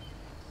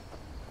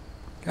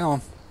 Come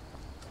on.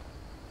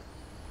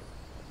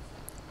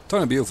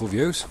 Ton of beautiful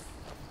views.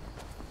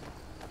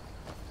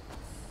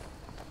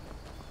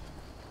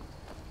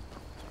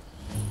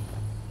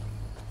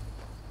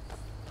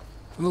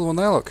 Another one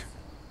there, look.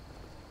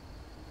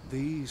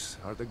 These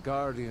are the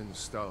Guardian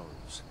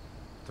Stones.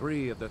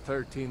 3 of the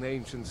 13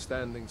 ancient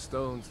standing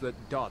stones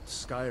that dot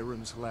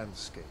Skyrim's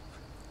landscape.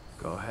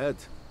 Go ahead.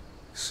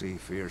 See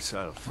for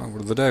yourself. Right,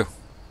 what do they do?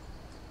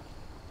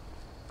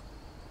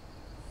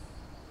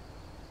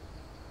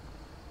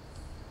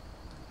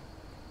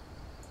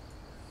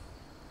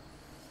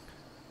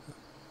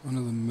 One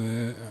of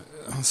them,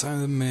 outside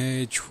of the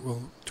mage.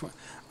 Well,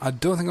 I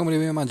don't think I'm going to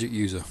be a magic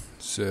user.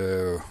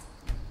 So,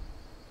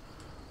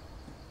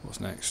 what's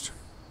next?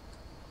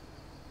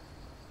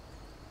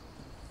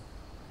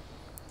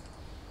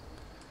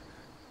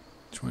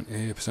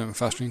 28%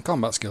 faster in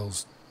combat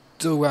skills.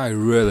 Do I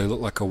really look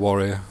like a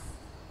warrior?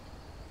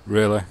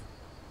 Really?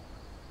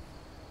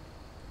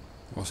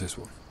 What's this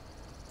one?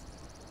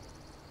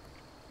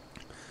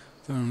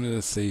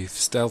 500 thief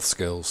stealth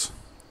skills.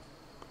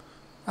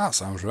 That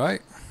sounds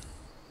right.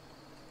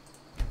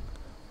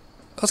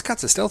 Those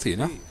cats are stealthy, you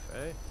know. Thief,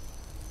 eh?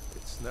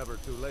 It's never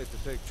too late to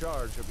take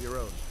charge of your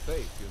own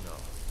fate, you know.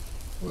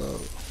 Whoa.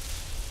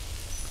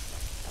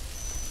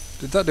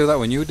 Did that do that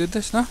when you did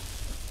this, no?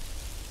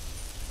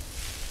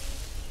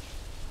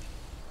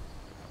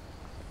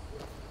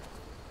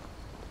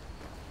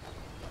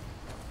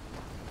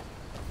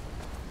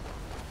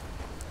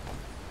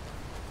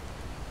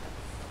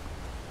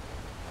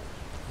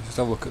 Just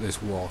have a look at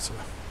this water.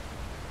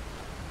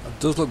 It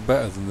does look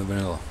better than the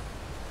vanilla.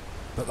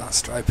 But that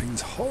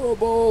striping's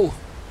horrible!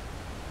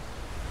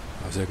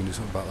 I was I can do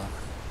something about that.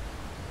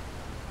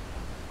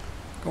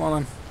 Come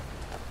on then.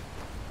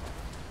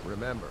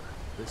 Remember,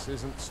 this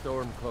isn't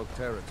Stormcloak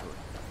territory.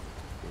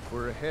 If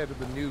we're ahead of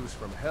the news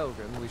from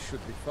Helgen, we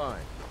should be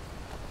fine.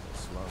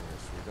 As long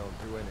as we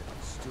don't do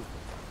anything stupid.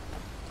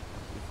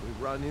 If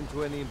we run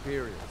into any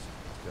Imperials,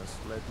 just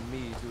let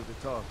me do the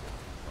talking,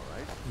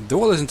 alright?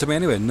 Don't listen to me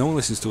anyway, no one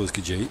listens to us,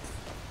 Khajiit.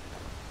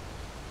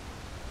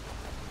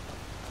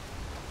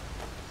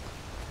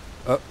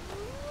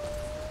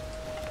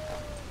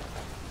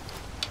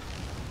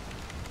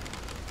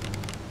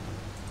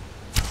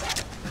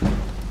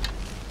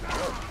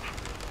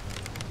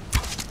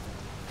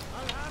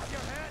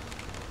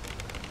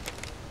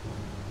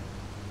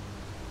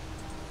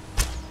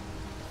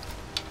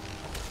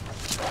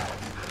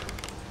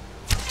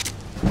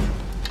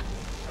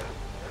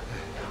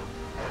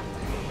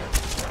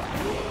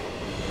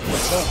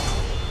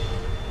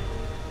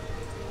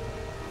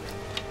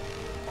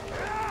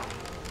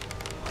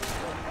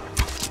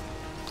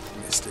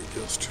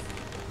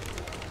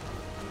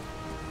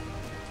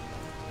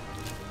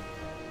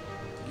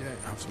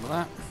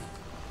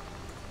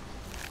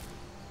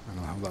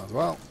 that as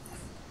well.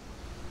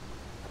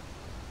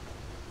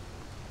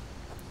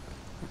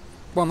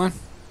 Come on then.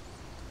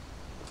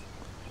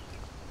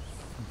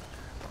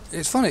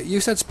 It's funny, you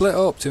said split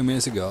up 2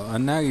 minutes ago,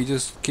 and now you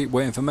just keep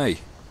waiting for me.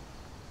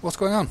 What's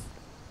going on?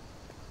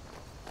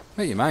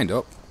 Make your mind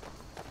up.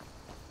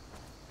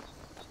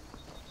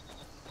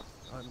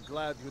 I'm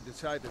glad you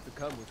decided to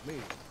come with me.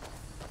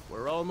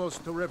 We're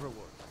almost to Riverwood.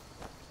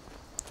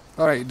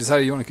 Alright, you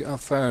decided you want to... Oh,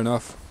 fair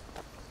enough.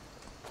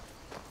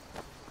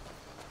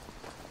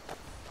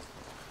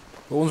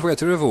 But once we get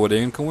to Riverwood,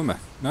 Ian, come with me.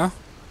 No?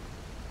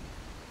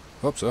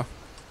 Hope so.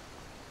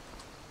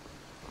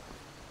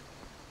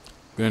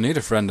 Gonna need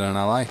a friend and an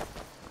ally.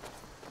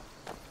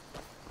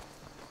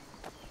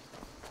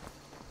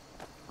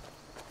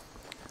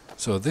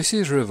 So this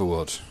is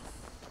Riverwood.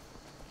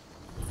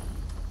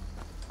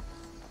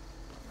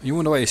 You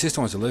wonder why your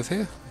sister wants to live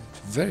here? It's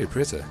very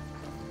pretty.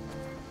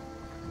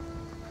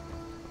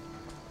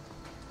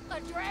 A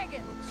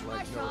dragon!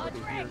 I saw a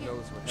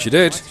dragon! She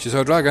did. She saw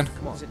a dragon.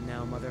 Come on. Is it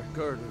now, Mother?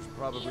 Gerda's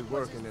probably It was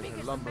working as in big a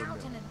as lumber the mill.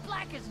 mountain and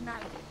black as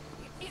night.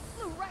 It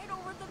flew right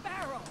over the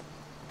barrel.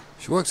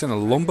 She works in a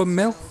lumber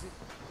mill. If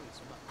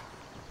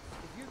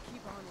you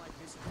keep on like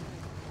this,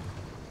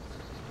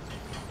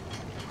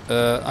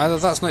 Either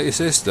that's not your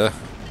sister,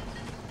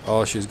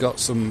 or she's got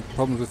some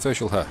problems with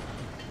facial hair.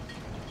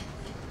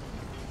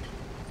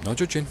 No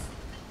judging.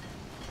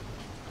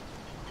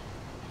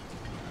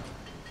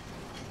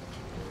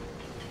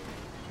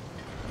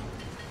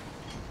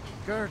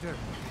 Gerda!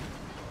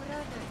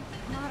 Brother,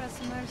 Mara's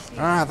mercy.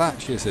 Ah,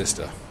 that's your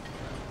sister.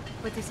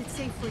 But is it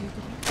safe for you to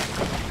be?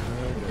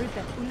 We heard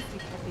that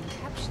Ulfric had been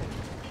captured.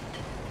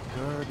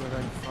 Gerda,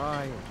 I'm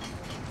fine.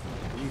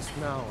 At least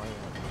now I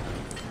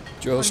am.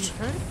 Just.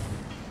 What, you heard?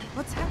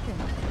 What's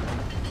happened?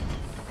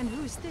 And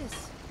who is this?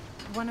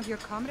 One of your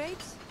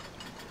comrades?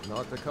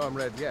 Not a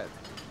comrade yet,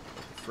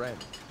 but a friend.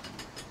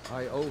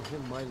 I owe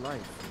him my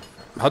life.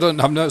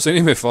 I've never seen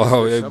him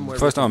before. Somewhere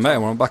First time I met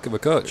him, we're on the back of a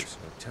coach. So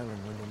tell him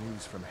when the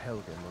news from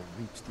Helgen will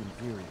reach the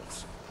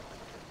Imperials.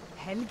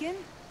 Helgen?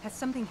 Has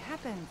something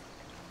happened?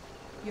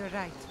 You're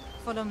right.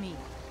 Follow me.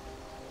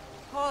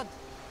 Hod,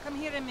 come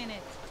here a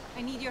minute.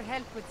 I need your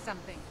help with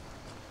something.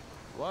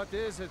 What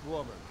is it,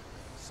 woman?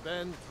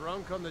 Sven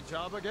drunk on the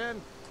job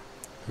again?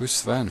 Who's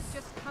Sven?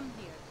 Just come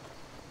here.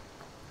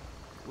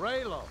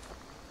 Raylo,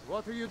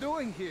 what are you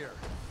doing here?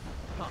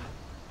 Huh.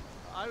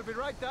 I'll be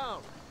right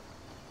down.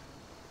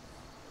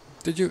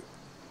 Did you...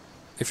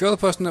 If you're the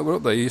person that were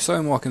up there, you saw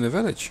him walk in the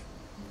village.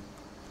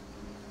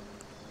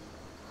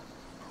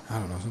 I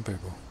don't know, some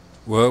people.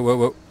 Whoa, whoa,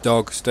 whoa.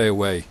 Dog, stay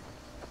away.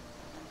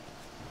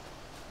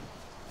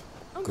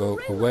 Uncle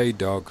Go Raylo, away,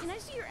 dog. Can I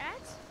see your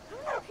axe? How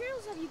many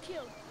Imperials have you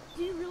killed?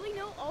 Do you really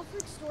know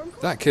Ulfric's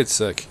Stormcloak? That kid's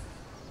sick.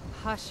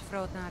 Hush,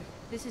 Frodnar.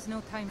 This is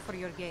no time for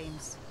your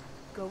games.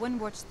 Go and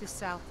watch the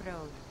South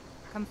Road.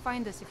 Come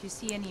find us if you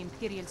see any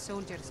Imperial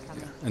soldiers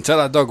coming. And tell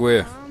that dog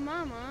we're here.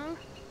 Mama,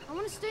 I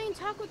want to stay and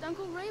talk with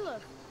Uncle Raylo.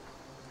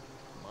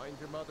 Mind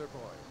your mother,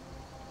 boy.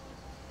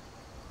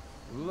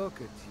 Look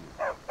at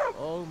you.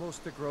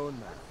 Almost a grown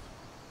man.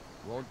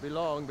 Won't be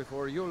long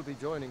before you'll be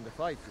joining the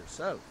fight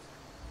yourself.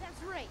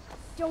 That's right.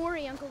 Don't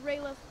worry, Uncle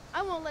Raylo.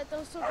 I won't let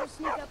those soldiers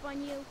sneak up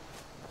on you.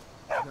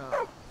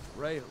 Now,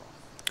 Raylo,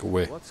 Go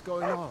away. what's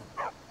going on?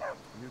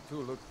 You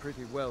two look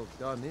pretty well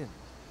done in.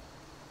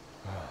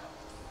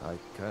 I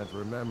can't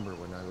remember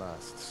when I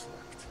last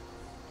slept.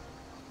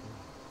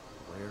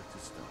 Where to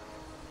start?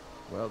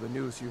 Well, the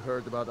news you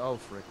heard about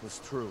Ulfric was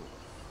true.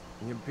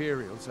 The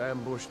Imperials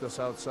ambushed us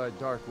outside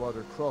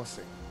Darkwater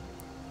Crossing.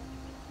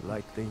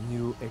 Like they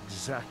knew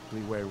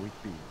exactly where we'd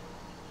be.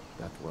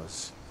 That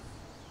was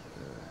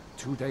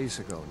 2 days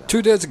ago now.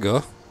 2 days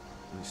ago?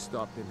 We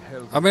stopped in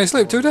Helgen. I've been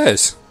asleep 2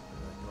 days.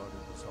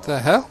 The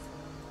hell?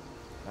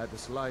 Had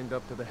us lined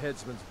up to the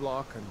headsman's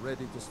block and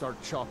ready to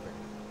start chopping.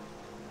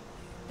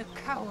 The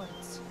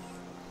cowards.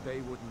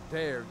 They wouldn't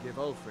dare give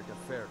Ulfric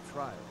a fair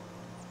trial.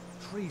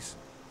 Treason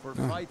for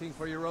fighting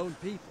for your own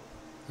people.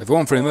 If it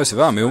weren't for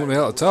immersive army, we wouldn't be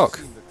able to talk.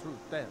 Seen the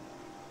truth then.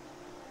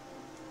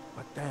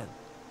 But then,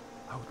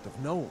 out of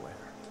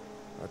nowhere,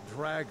 a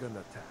dragon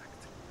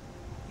attacked.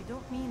 You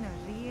don't mean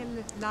a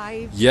real,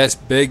 live... Yes,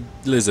 big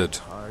lizard.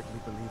 Hardly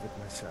believe it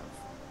myself.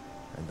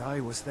 And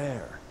I was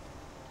there.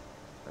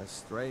 As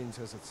strange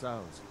as it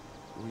sounds,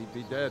 we'd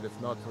be dead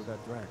if not for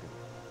that dragon.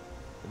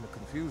 In the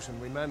confusion,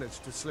 we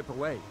managed to slip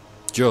away.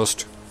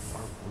 Just.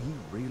 Are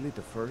we really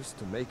the first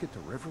to make it to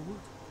Riverwood?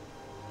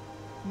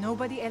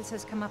 Nobody else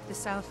has come up the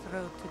South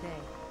Road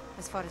today,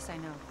 as far as I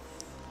know.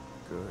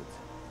 Good.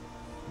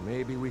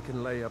 Maybe we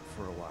can lay up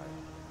for a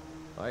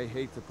while. I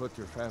hate to put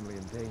your family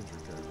in danger,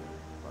 Gerda,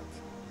 but...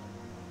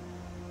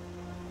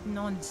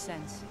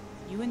 Nonsense.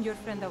 You and your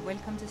friend are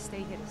welcome to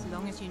stay here as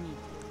long as you need.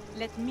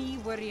 Let me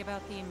worry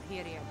about the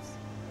Imperials.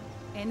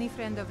 Any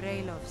friend of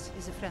Raylov's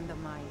is a friend of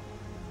mine.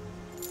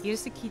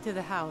 Here's the key to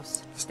the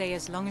house. Stay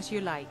as long as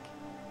you like.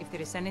 If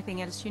there is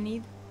anything else you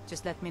need,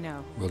 just let me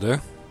know. Will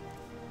do.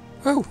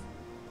 Oh!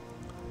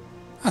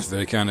 That's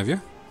very kind of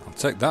you. I'll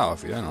take that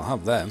off you and I'll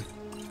have them.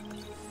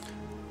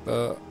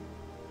 But...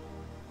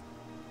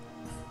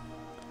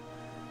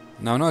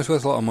 Now I know it's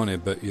worth a lot of money,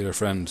 but you're a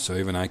friend, so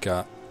even I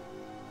can't.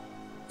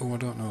 Oh, I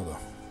don't know though.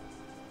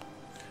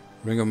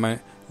 Ring of my...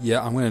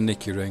 Yeah, I'm going to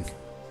nick your ring.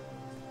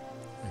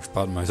 If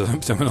pardon my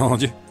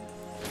terminology.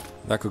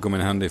 That could come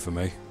in handy for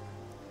me.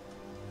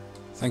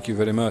 Thank you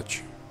very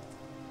much.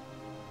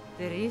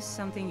 There is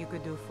something you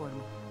could do for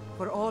me.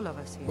 For all of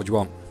us here. What do you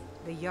want?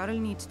 The Jarl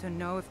needs to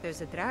know if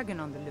there's a dragon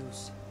on the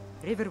loose.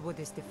 Riverwood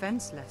is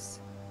defenseless.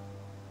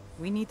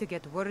 We need to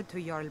get word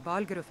to Jarl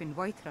Balgruf in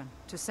Whiterun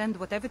to send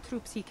whatever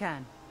troops he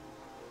can.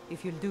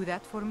 If you'll do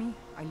that for me,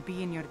 I'll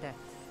be in your debt.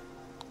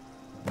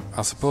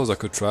 I suppose I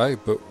could try,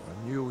 but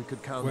I knew we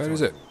could count where on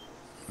is it? you.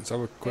 Let's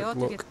have a quick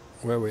look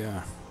where we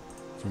are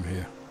from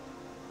here.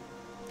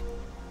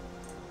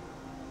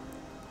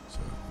 So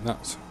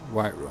that's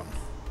Whiterun.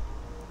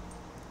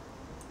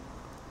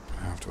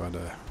 I have to add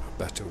a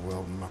better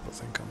world map, I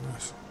think, on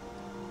this.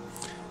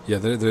 Yeah,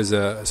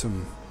 there's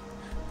some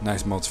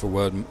nice mods for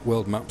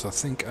world maps. I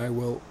think I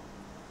will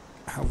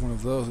have one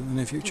of those in the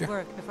near future. To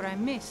work before I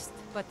missed,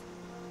 but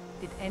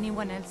did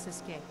anyone else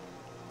escape?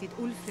 Did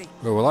Ulfric?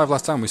 Well, we're alive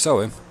last time we saw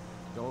him.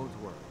 Don't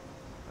worry.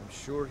 I'm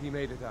sure he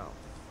made it out.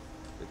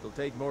 It'll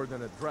take more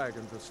than a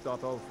dragon to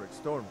stop Ulfric's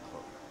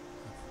Stormcloak.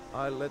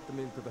 I'll let them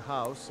into the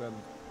house and,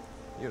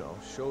 you know,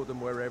 show them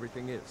where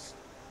everything is.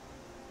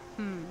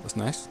 That's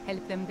nice.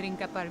 Help them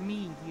drink up our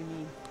mead, you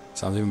mean?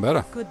 Sounds even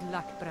better. Good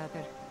luck,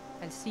 brother.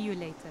 I'll see you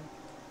later.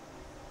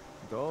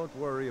 Don't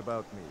worry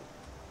about me.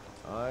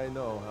 I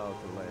know how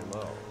to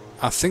lay low.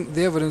 I think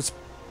the evidence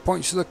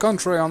points to the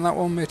contrary on that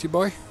one, matey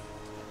boy.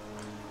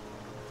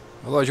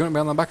 Otherwise you wouldn't be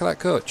on the back of that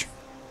coach.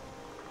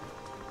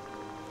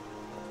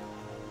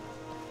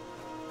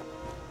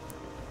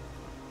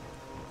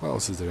 What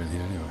else is there in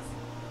here anyway?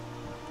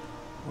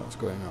 What's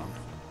going on?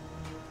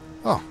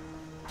 Oh!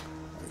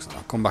 Excellent.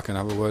 I'll come back and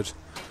have a word.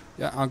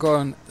 Yeah, I'll go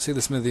and see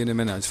the smithy in a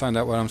minute. Just find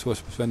out where I'm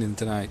supposed to be spending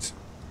tonight.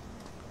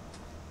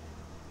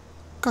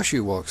 Gosh,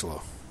 you walk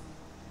slow.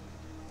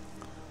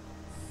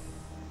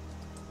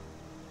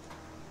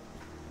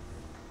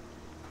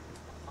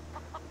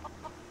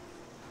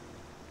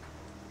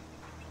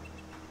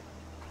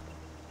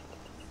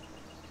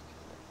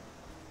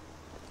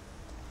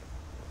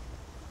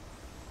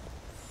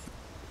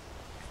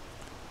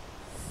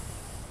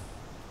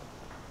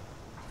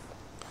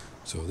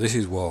 So this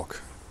is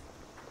walk.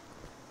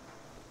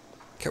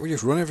 Can't we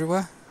just run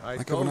everywhere? Like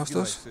everyone else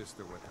does?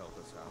 Sister would help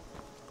us out.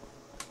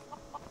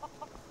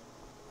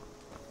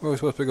 Where are we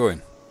supposed to be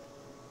going?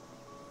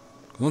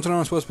 Once I know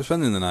I'm supposed to be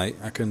spending the night,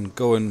 I can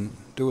go and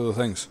do other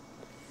things.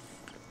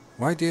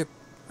 Why do you...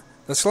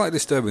 That's slightly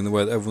disturbing the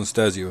way that everyone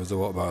stares at you as they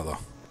walk by though.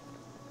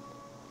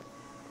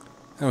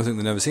 I don't think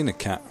they've never seen a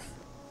cat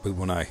with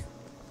one eye.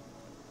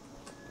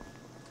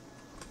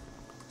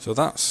 So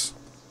that's...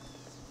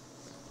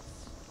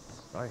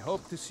 I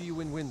hope to see you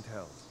in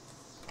Windhelm.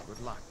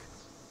 Good luck.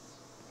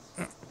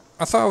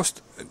 I thought I was...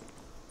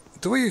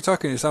 The way you're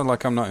talking, it sounds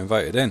like I'm not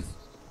invited in.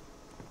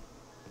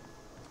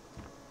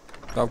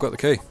 But I've got the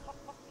key.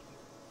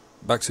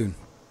 Back soon.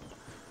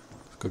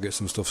 Let's go get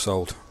some stuff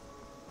sold.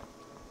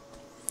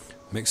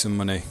 Make some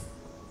money.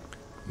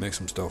 Make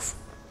some stuff.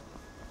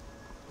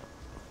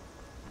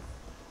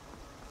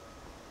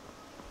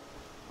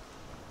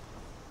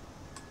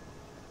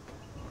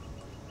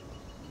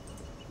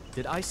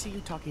 Did I see you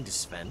talking to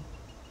Sven?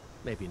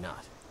 Maybe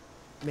not.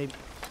 Maybe...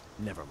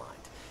 Never mind.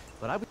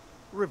 But I would...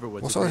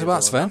 Riverwood's what's all this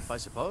about Sven? Enough, I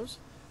suppose.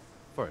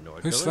 For a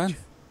Nord Who's village.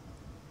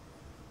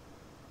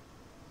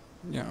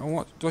 Sven? Yeah,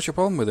 what's your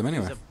problem with him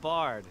anyway? He's a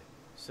bard,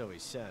 so he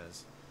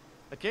says.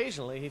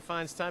 Occasionally he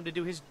finds time to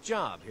do his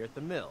job here at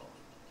the mill.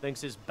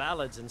 Thinks his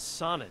ballads and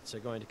sonnets are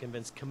going to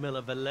convince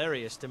Camilla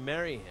Valerius to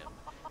marry him.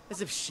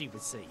 As if she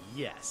would say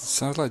yes.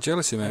 Sounds like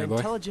jealousy, mate, An boy.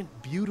 intelligent,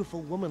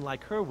 beautiful woman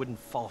like her wouldn't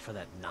fall for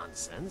that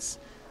nonsense.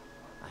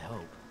 I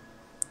hope.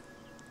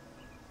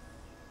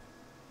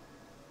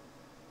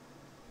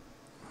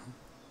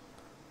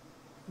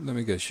 Let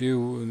me guess,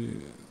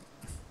 you...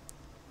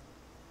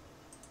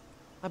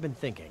 I've been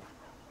thinking.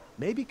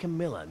 Maybe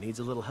Camilla needs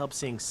a little help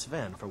seeing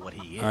Sven for what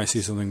he is. I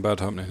see something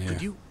bad happening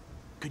here.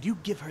 Could you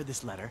give her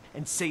this letter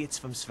and say it's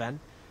from Sven?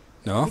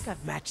 No? I think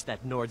I've matched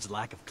that Nord's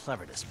lack of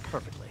cleverness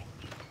perfectly.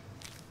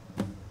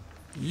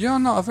 You're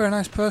not a very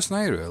nice person,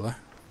 are you, really?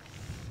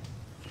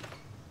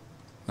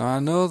 Now, I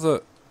know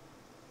that...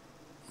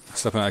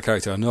 Stepping out of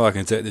character, I know I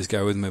can take this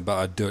guy with me, but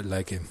I don't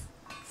like him.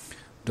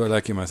 Don't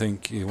like him, I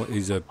think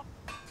he's a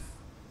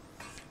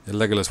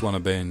Legolas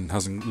wannabe and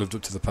hasn't lived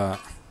up to the part.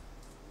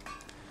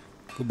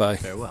 Goodbye.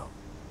 Farewell.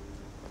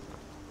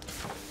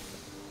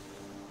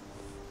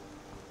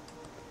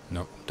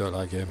 Nope, don't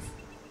like him.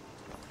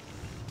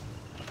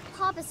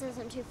 Papas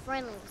isn't too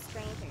friendly with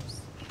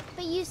strangers,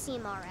 but you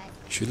seem alright.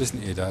 You should listen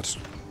to your dad.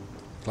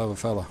 Clever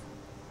fella.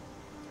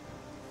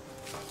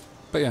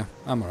 But yeah,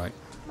 I'm alright.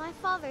 My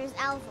father is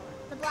Alvor,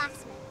 the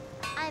blacksmith.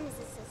 I'm his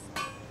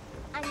assistant.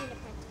 I'm an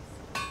apprentice.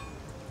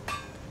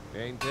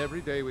 Ain't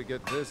every day we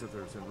get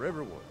visitors in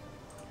Riverwood.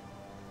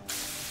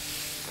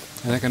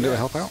 Anything I can do to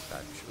help out?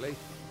 Actually.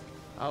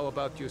 How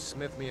about you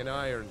smith me an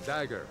iron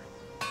dagger?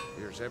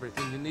 Here's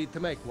everything you need to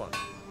make one.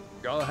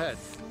 Go ahead.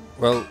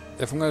 Well,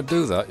 if I'm going to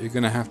do that, you're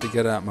going to have to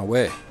get out of my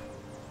way.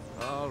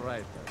 All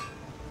right then.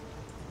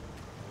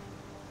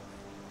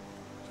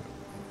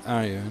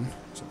 Iron.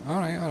 So,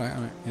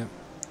 alright, yep.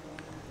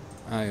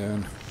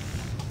 Iron.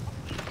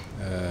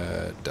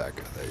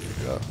 Dagger, there you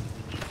go.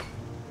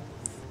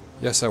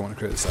 Yes, I want to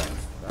create this iron.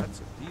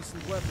 That's a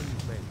decent weapon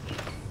you've made.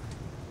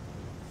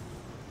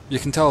 You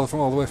can tell from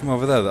all the way from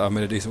over there that I've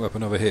made a decent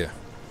weapon over here.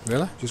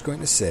 Really? Just going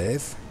to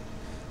save.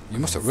 You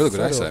must have really good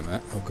eyesight,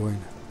 mate. I'm going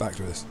back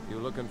to this. You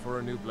looking for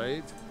a new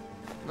blade?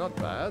 Not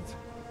bad,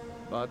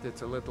 but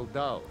it's a little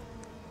dull.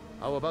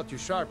 How about you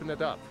sharpen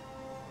it up?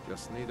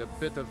 Just need a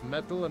bit of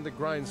metal and the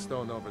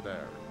grindstone over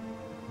there.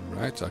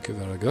 Right, I'll give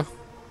that a go.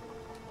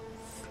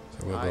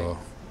 So we'll go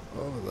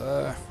over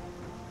there.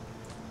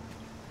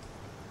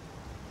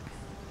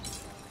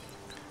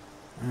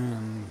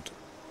 And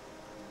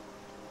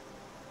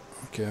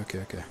okay.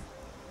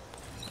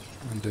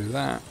 And do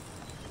that.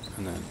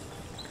 And then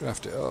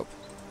craft it up.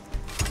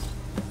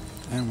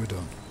 And we're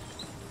done.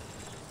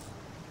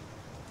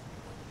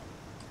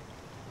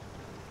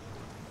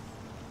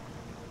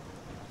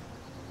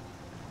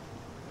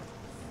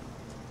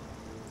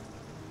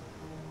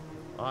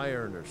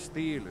 Iron or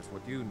steel is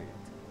what you need.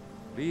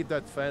 Leave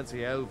that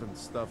fancy elven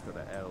stuff to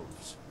the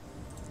elves.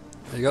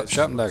 There you got the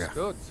sharpened dagger.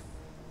 Good.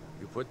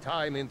 You put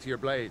time into your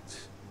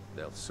blades.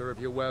 They'll serve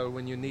you well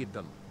when you need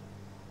them.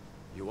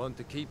 You want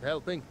to keep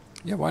helping?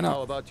 Yeah, why not?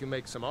 How about you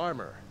make some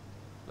armor?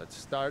 Let's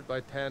start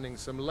by tanning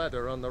some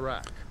leather on the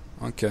rack.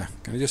 Okay,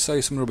 can I just say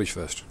some rubbish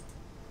first?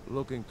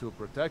 Looking to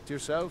protect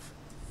yourself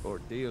or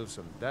deal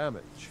some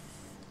damage?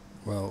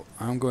 Well,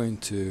 I'm going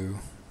to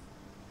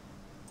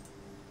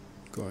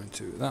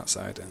that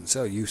side and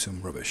sell you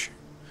some rubbish.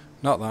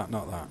 Not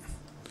that.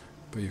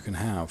 But you can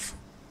have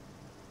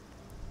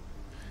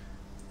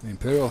the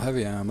Imperial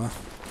Heavy Armor.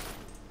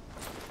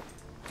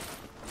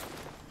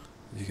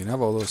 You can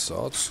have all those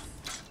swords.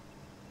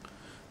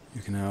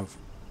 You can have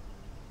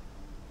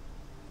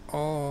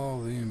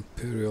all the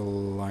Imperial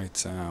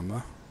Light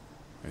Armor,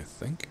 I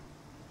think.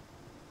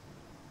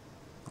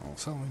 I'll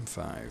sell him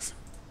 5.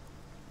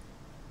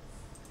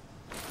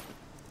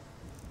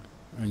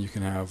 And you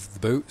can have the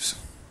boots.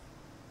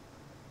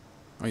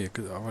 Oh yeah,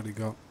 because I've already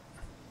got.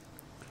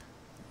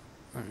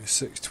 That is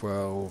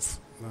 612.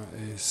 That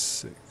is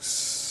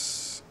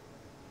 6.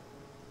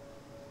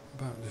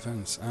 About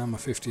defense. Armor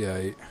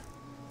 58.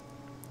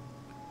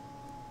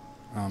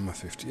 Armor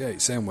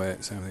 58. Same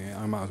weight, same thing.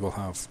 I might as well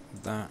have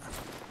that.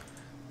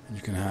 And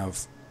you can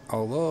have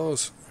all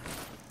those.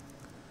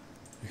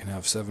 You can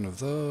have 7 of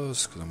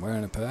those because I'm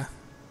wearing a pair.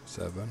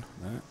 7.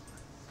 There.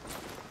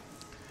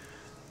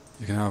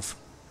 You can have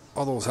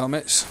all those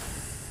helmets.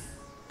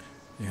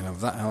 You can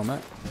have that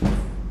helmet.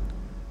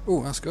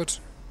 Oh, that's good.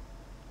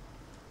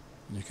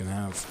 You can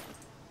have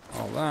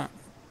all that.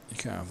 You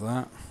can have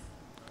that.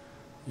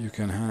 You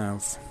can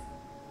have.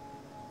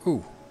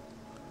 Ooh.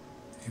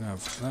 You can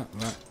have that,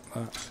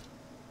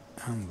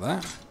 and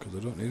that, because I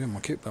don't need them.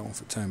 I'll keep that one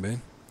for the time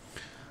being.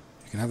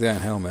 You can have the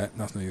iron helmet,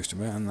 that's no use to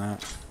me, and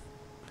that.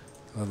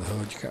 Leather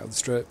hood, you can have the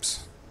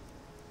strips.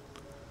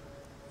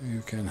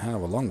 You can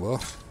have a longbow.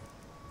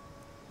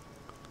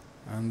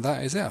 And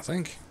that is it, I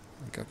think.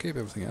 I'll keep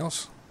everything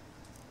else.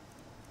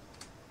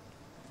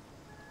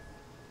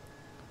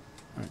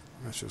 Right,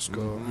 let's just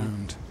go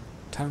and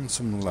tan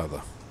some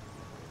leather.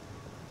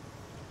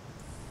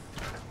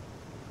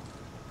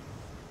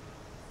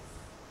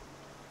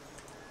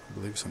 I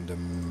believe it's under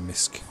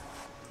misc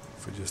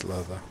for just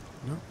leather.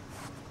 No?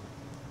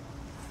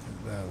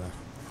 There.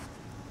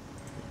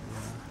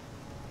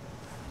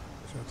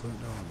 So I put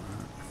it down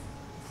that.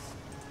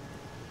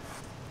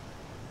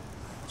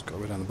 It's got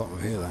to be down the bottom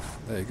of here then.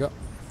 There you go.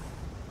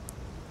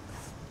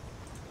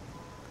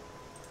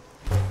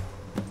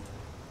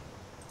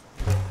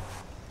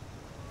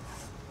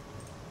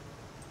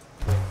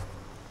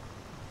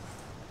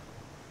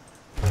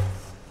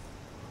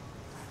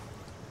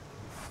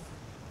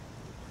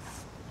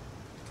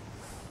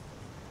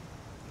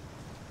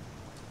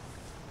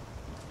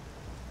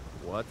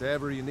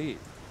 Whatever you need.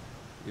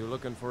 You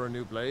looking for a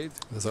new blade?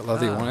 Is that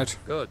leather you wanted?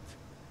 Good.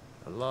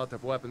 A lot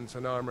of weapons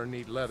and armor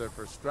need leather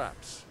for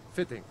straps,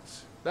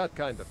 fittings, that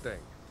kind of thing.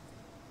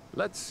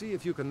 Let's see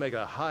if you can make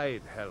a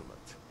hide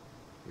helmet.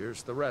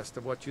 Here's the rest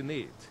of what you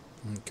need.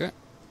 Okay.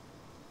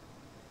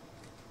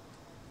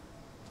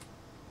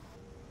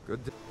 Good.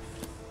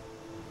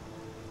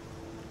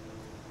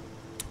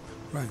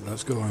 Right,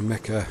 let's go and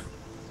make a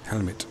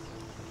helmet.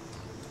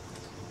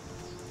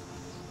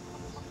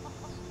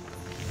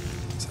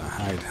 It's a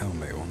hide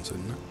helmet one,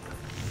 isn't it?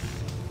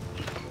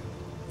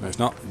 No, it's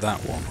not that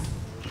one.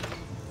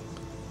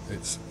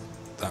 It's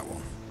that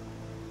one.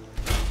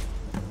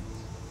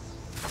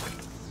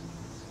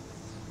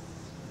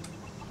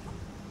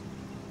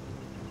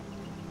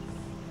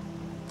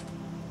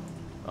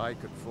 I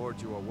could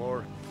forge you a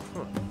war.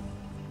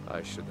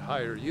 I should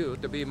hire you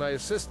to be my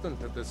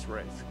assistant at this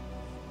rate.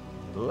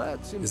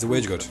 Let's improve Is the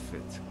wage good?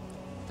 fit.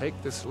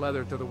 Take this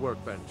leather to the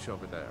workbench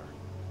over there.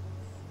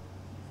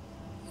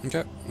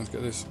 Okay, let's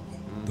get this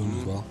done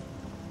as well.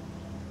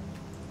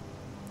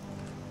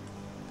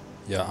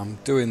 Yeah, I'm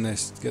doing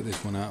this to get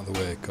this one out of the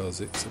way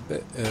because it's a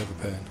bit of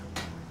a pain.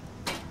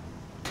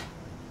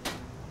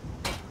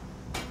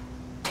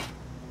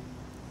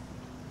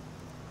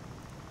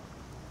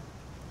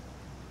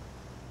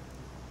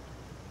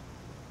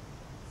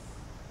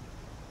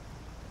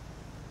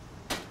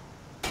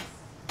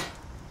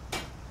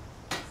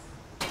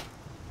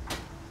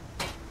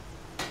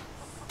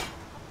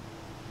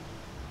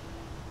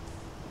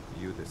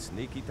 You the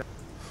sneaky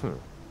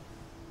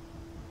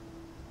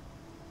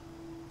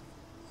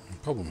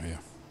Problem here.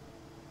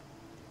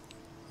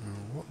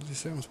 What did you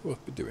say I'm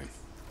supposed to be doing?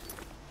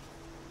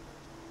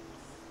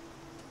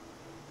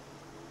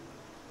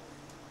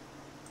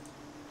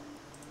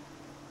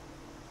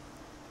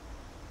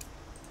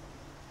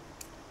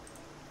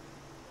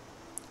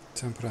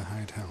 Tempera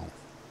hide hell.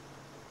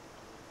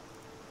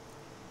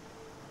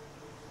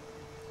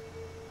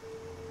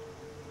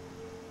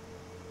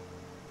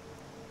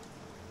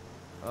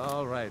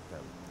 All right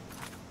then.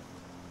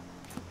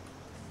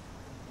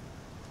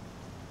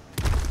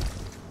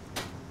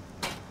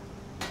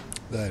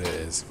 There it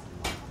is.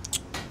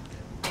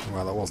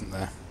 Well, that wasn't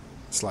there.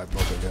 Slight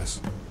bug, I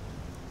guess.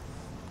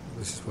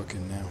 This is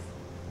working now.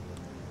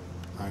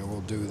 I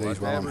will do these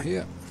while I'm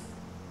here.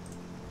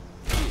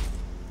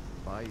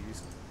 My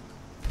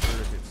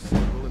spirit is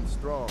simple and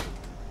strong.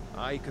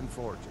 I can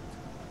forge it.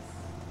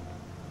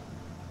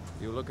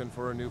 You looking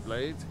for a new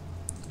blade?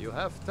 You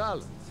have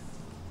talent.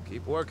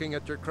 Keep working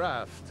at your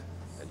craft,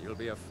 and you'll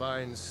be a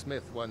fine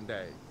smith one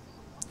day.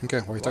 Okay,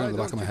 what are you talking at the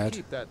back of my head?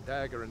 Keep that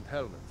dagger and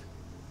helmet.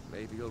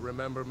 Maybe you'll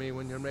remember me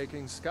when you're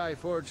making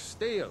Skyforge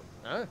steel,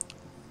 huh?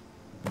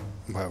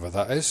 Whatever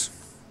that is.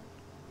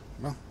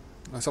 Well,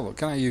 let's have a look.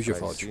 Can I use your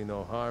forge? I see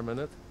no harm in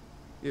it,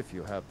 if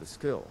you have the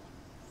skill.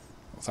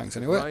 Well, thanks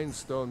anyway.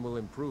 Grindstone will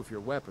improve your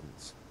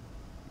weapons.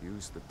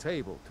 Use the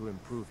table to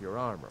improve your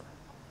armor.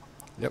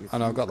 Yep, If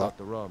and I've got you've that.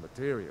 the raw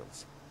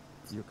materials,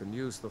 you can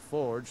use the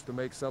forge to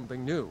make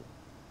something new.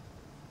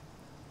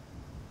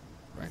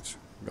 Right,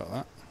 got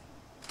that.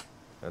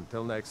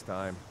 Until next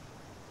time.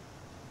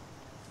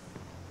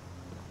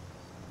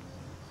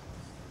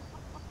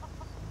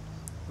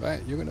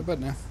 Right, you're going to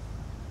bed now.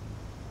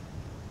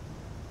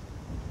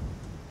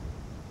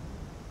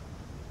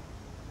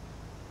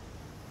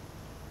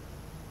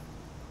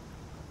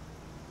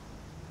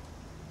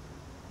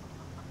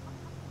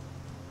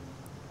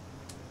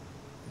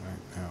 Right,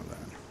 now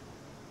then.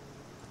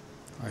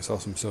 I saw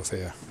some stuff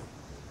here.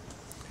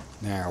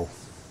 Now,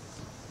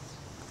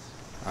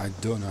 I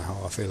don't know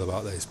how I feel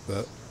about this,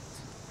 but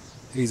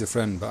he's a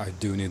friend, but I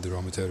do need the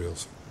raw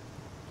materials.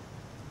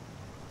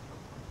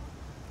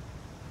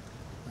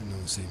 And no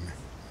one's seen me.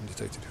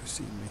 Undetected who's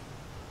seen me.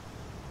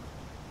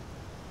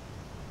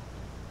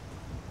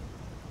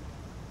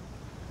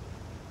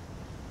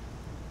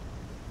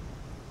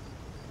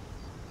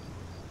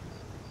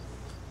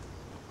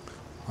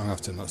 I'm gonna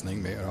have to turn that snake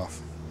meter off.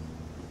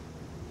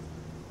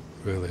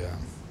 Really am.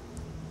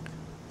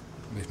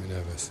 Makes me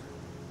nervous.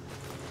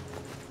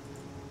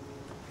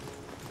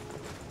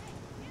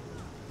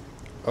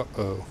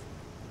 Uh-oh.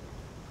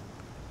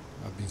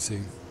 I've been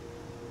seen.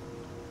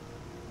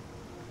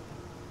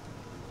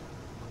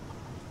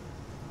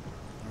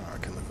 Oh, I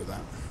can live with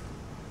that.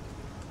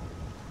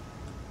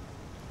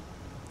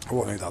 I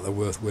won't need that, they're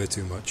worth way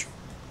too much.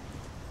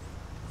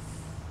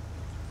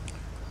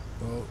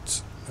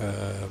 But,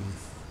 right,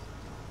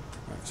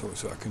 so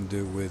what's what I can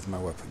do with my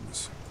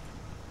weapons.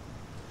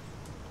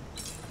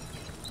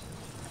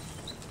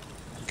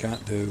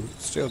 Can't do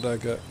steel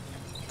dagger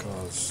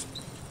because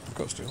I've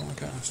got steel. Why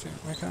can't I steel?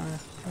 Why can't I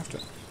craft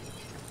it?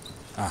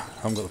 Ah,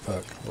 I haven't got the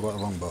perk. What about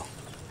the longbow?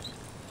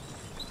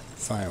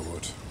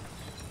 Firewood.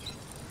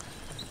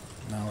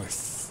 Now if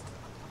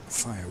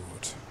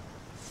firewood,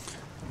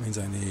 that means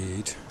I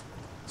need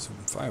some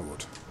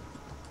firewood.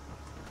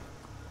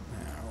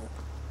 Now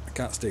I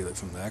can't steal it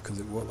from there because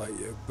it won't let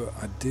you. But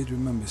I did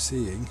remember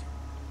seeing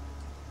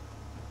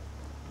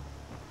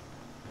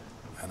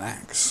an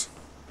axe.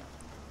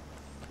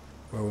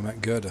 Where we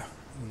met Gerda,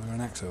 and there's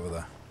an axe over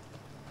there.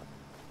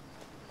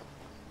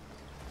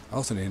 I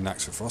also need an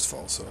axe for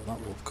Frostfall, so that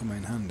will come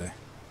in handy.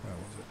 Where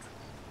was it?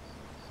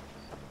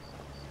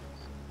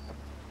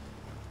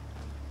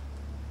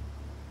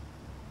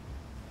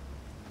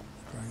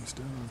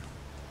 Grindstone.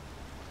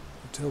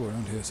 I'll tell we're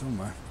around here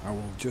somewhere. I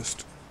will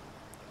just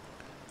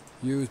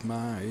use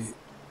my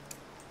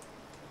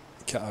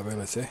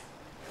Compatability.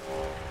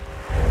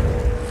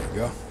 There we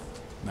go.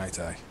 Night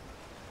eye.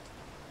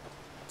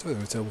 So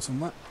there's a table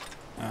somewhere.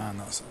 And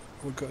that's a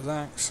woodcutter's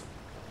axe.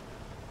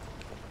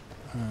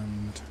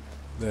 And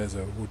there's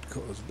a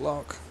woodcutter's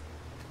block.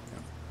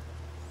 Yep.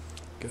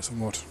 Get some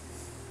wood.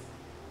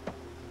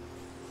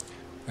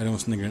 Anyone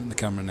sniggering at the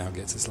camera now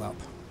gets a slap.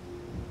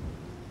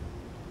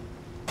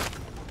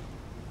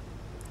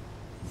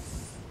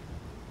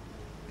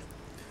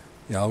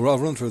 Yeah, I'll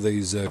run through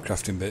these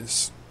crafting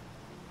bits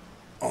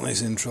on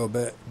this intro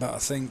bit, but I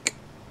think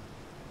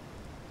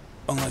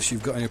unless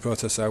you've got any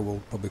protests, I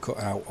will probably cut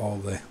out all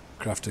the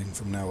crafting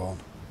from now on.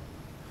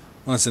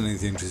 Unless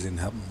anything interesting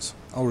happens.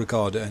 I'll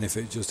record it, and if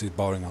it just is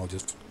boring, I'll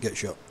just get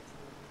shut.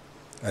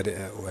 edit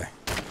it away.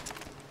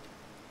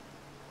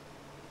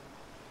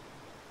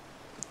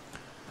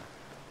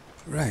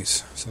 Right,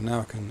 so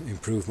now I can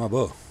improve my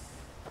bow.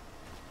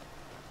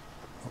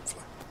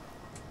 Hopefully.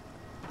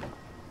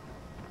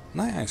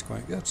 Night eye's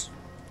quite good.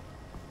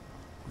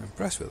 I'm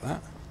impressed with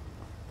that.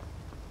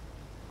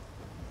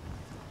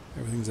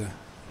 Everything's a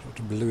sort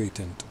of bluey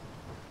tint.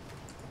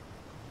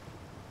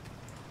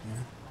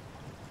 Yeah.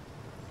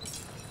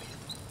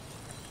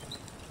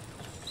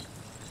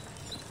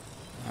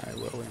 I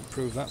will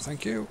improve that,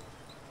 thank you.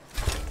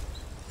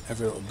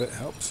 Every little bit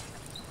helps.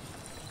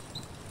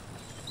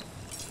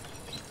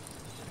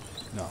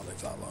 No, I'll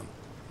leave that alone.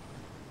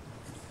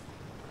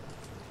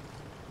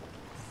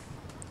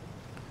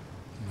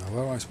 Now,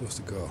 where am I supposed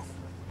to go?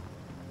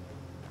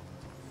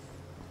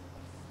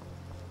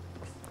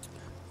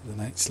 The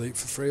night sleep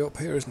for free up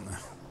here, isn't there?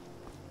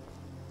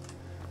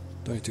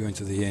 Don't need to go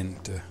into the inn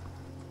to...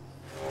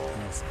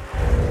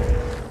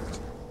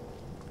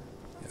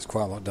 It's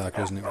quite a lot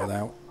darker, isn't it,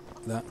 without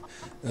that?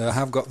 I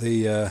have got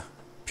the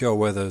Pure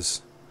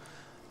Weather's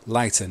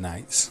lighter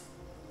nights.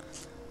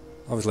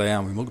 Obviously I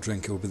am a milk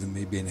drinker with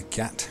me being a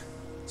cat,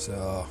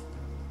 so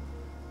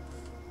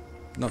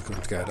not because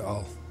I'm scared at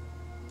all.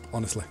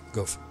 Honestly,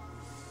 guff.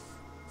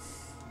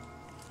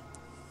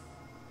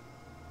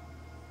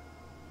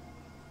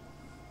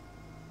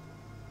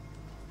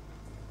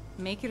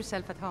 Make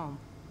yourself at home.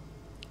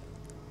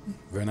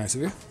 Very nice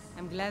of you.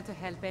 I'm glad to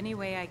help any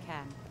way I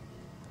can.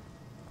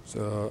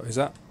 So, is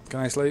that... Can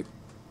I sleep?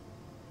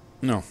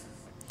 No.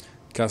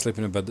 Can't sleep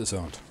in a bed that's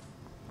owned.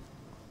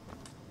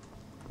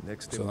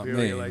 Next So that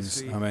Imperial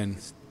means I I'm in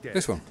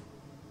this one.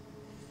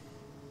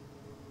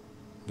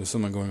 There's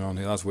something going on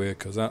here. That's weird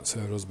because that's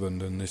her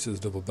husband and this is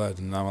a double bed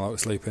and I'm allowed to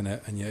sleep in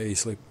it and yet he's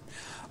sleep.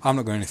 I'm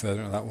not going any further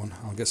into that one.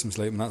 I'll get some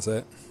sleep and that's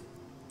it.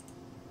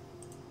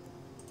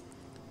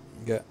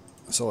 Get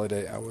a solid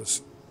 8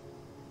 hours.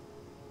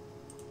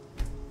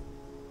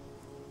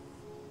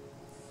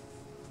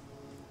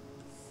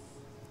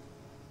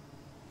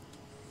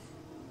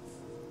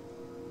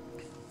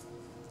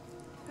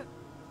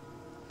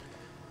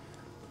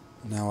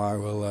 Now I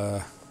will,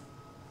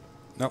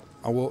 no,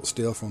 I won't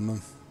steal from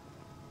them.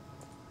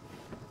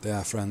 They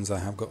are friends, I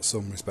have got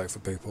some respect for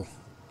people.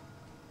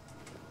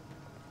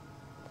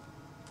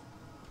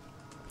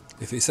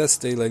 If it says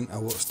stealing, I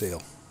won't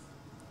steal.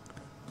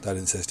 That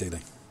didn't say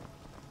stealing.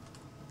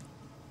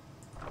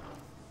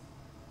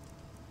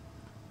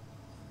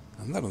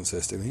 And that doesn't say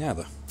stealing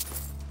either.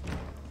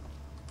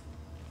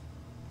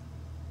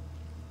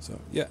 So,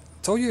 yeah,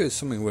 told you there's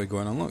something weird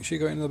going on. Look, she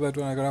got into the bed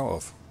when I got out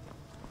of.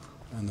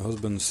 And the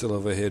husband's still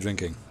over here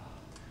drinking.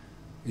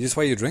 Is this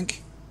why you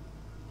drink?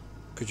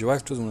 Because your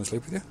wife doesn't want to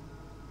sleep with you?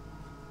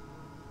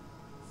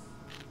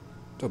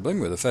 Don't blame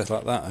me with a face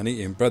like that and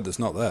eating bread that's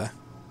not there.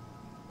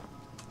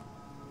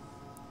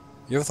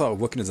 You ever thought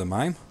of working as a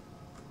mime?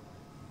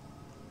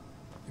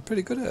 You're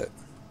pretty good at it.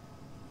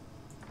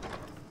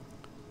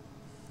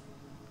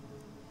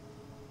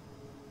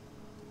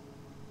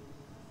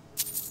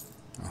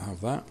 I'll have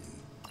that.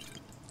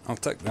 I'll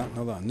take that,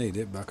 not that I need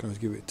it, but I can always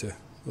give it to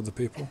other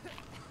people.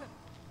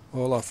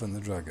 Olaf and the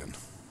Dragon.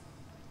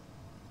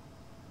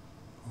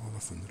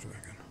 Olaf and the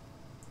Dragon.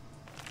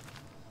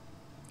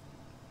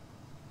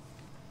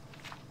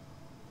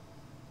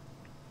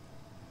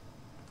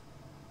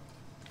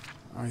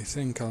 I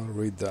think I'll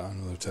read that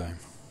another time.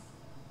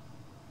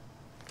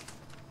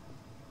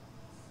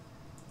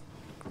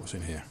 What's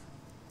in here?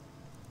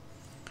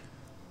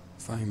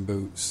 Fine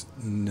boots.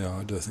 No,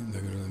 I don't think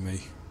they're good with me.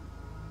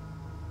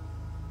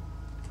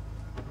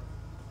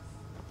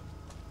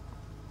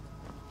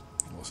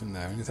 What's in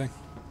there? Anything?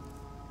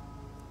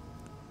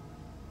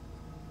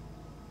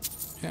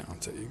 Yeah, I'll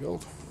take your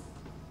gold.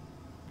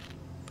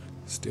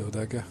 Steel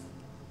dagger.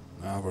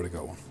 No, I've already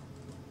got one.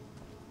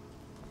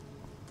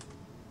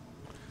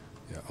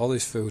 Yeah, all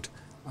this food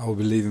I will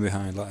be leaving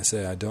behind. Like I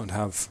say, I don't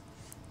have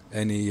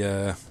any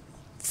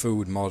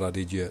food mod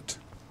added yet.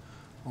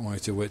 I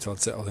wanted to wait till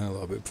I'd settled in a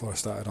little bit before I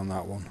started on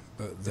that one.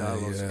 But they,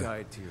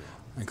 guide to you.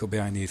 and could be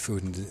I need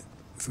food,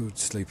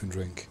 sleep and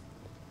drink.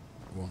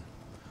 One.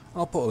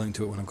 I'll put a link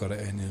to it when I've got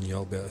it in and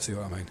you'll be able to see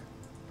what I mean.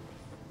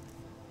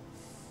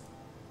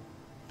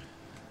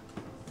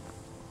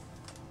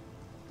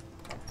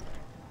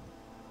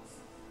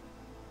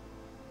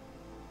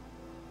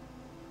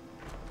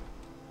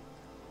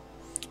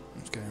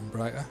 It's getting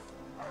brighter.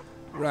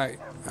 Right,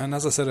 and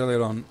as I said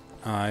earlier on,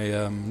 I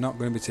am not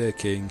going to be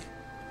taking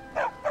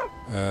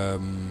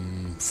Farandol,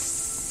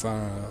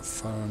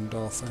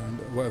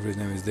 whatever his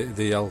name is,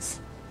 the elf.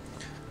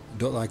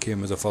 Don't like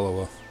him as a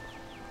follower.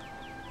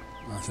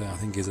 I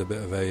think he's a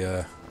bit of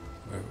a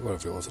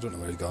whatever it was, I don't know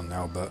where he's gone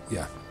now, but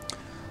yeah,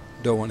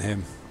 don't want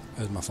him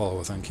as my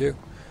follower, thank you.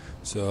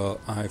 So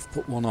I've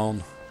put one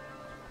on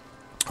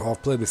who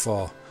I've played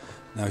before.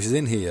 Now she's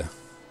in here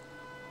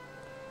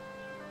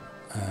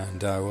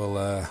and I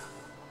will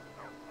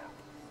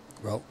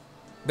well,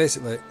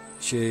 basically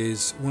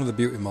she's one of the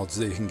beauty mods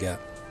that you can get.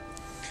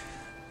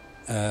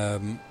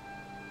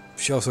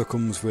 She also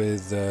comes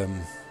with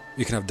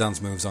you can have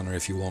dance moves on her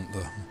if you want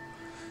them.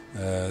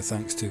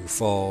 thanks to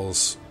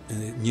Fall's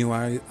new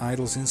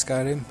idols in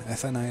Skyrim,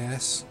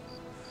 FNIS.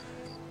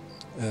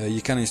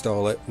 You can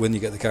install it when you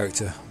get the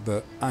character,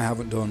 but I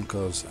haven't done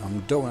because I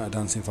don't want a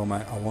dancing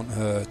format. I want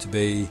her to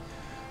be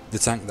the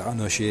tank that I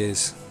know she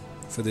is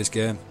for this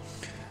game.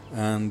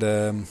 And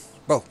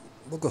well,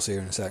 we'll go see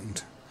her in a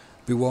second.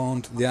 Be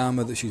warned, the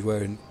armour that she's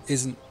wearing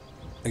isn't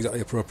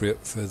exactly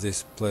appropriate for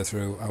this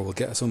playthrough. I will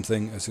get her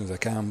something as soon as I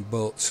can,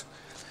 but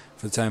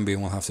for the time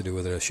being we'll have to do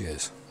with her as she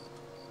is.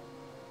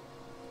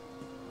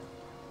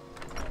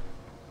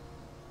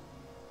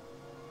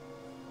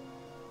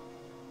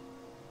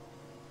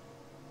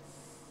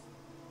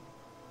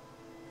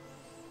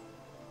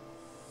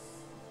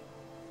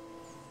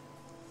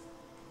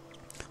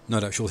 No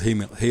doubt she'll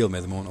heal me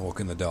the moment I walk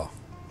in the door.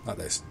 Like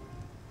this.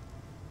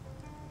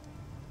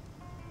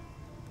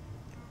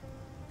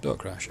 Don't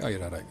crash. Oh,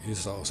 you're alright. You're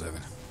just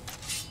auto-saving.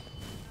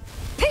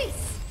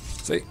 Peace!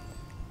 See?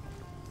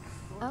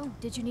 Oh,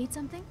 did you need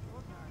something?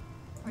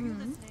 Are you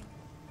listening?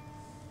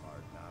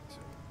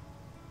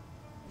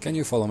 Can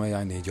you follow me?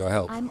 I need your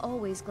help. I'm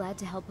always glad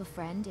to help a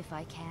friend if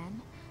I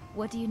can.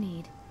 What do you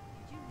need?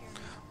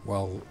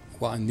 Well,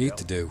 what I need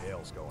to do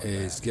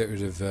is get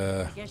rid of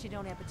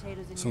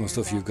some of the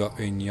stuff you've got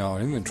in your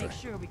inventory,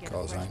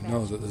 because I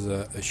know that there's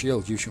a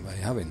shield you shouldn't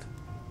be having.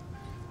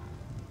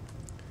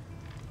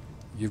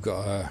 You've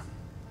got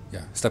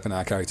yeah, stepping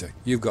out of character.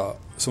 You've got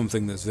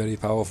something that's very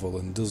powerful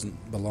and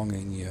doesn't belong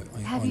in you.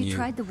 Have you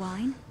tried the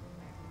wine?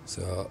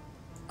 So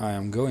I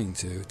am going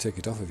to take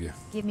it off of you.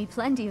 Give me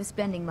plenty of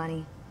spending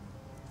money.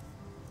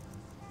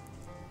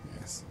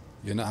 Yes,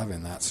 you're not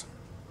having that.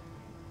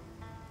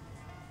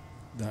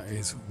 That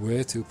is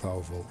way too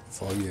powerful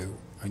for you,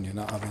 and you're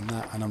not having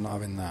that, and I'm not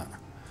having that.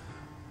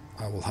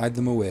 I will hide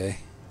them away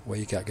where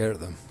you can't get at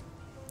them,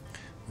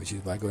 which is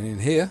by going in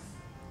here,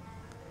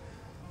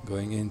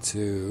 going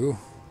into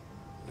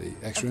the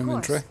extra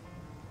inventory,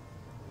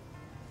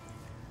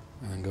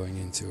 and going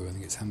into, I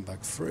think it's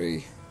handbag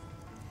free.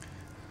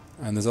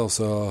 And there's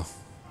also,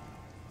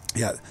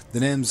 yeah, the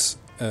name's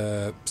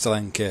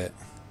Selene Kate,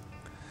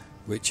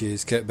 which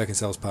is Kate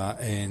Beckinsale's part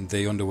in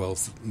the Underworld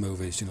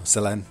movies, you know,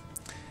 Selene.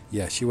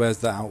 Yeah, she wears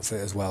that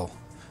outfit as well,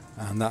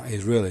 and that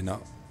is really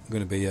not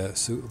going to be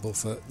suitable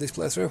for this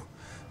playthrough.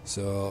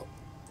 So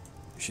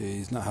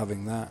she's not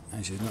having that,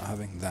 and she's not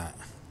having that.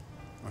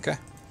 Okay?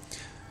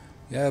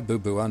 Yeah,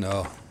 boo-boo, I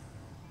know.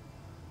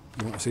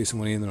 You want to see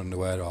someone in their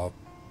underwear or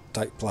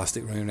tight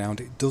plastic running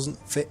around. It doesn't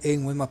fit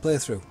in with my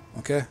playthrough,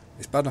 okay?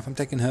 It's bad enough I'm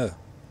taking her.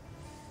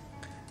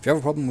 If you have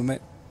a problem with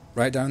it,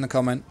 write it down in the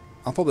comment.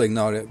 I'll probably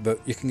ignore it,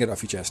 but you can get it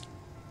off your chest.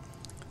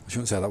 I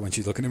shouldn't say that when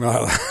she's looking at me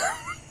like that.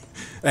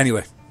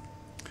 Anyway.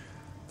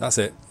 That's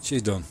it.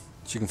 She's done.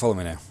 She can follow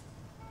me now.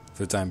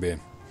 For the time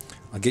being.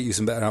 I'll get you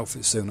some better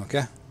outfits soon,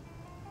 okay?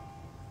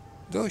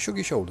 Don't shrug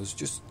your shoulders.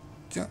 Just...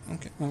 yeah,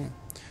 okay.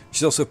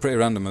 She's also pretty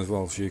random as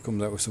well. She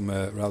comes out with some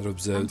rather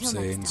absurd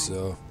scenes,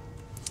 so...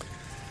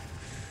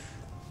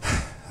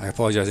 I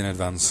apologise in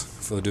advance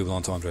for the double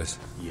entendres.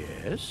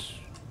 Yes?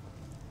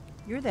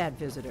 You're that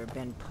visitor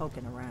been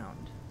poking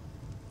around.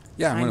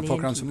 Yeah, I'm going to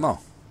poke around some more.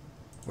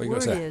 What are you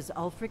going to say? Word is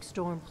Ulfric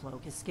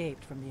Stormcloak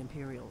escaped from the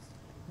Imperials.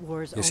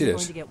 War's yes, only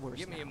going to get worse.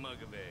 Give me a mug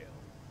of ale.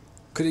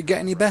 Could it get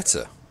any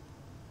better?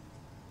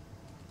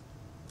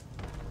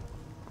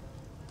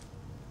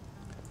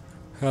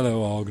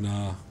 Hello,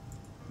 Ognar.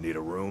 Need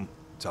a room?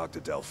 Talk to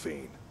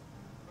Delphine.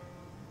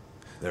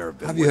 There have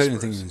been Have you heard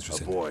anything whispers.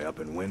 interesting? A boy up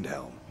in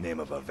Windhelm,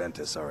 name of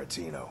Aventus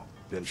Aretino,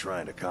 been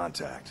trying to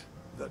contact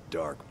the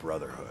Dark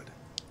Brotherhood.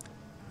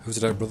 Who's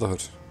the Dark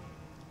Brotherhood?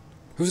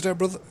 Who's the Dark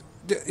Brotherhood?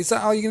 Is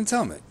that all you're going to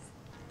tell me?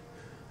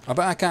 I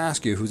bet I can't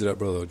ask you who's the Dark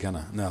Brotherhood, can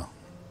I? No.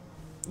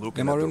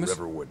 Lucan at the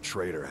Riverwood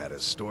trader had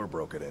his store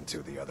broken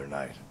into the other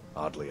night.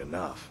 Oddly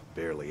enough,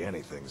 barely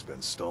anything's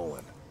been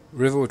stolen.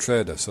 Riverwood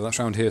trader, so that's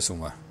round here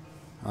somewhere.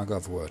 I'll go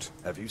have a word.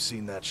 Have you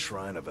seen that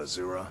shrine of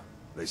Azura?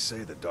 They say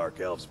the Dark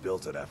Elves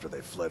built it after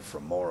they fled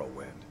from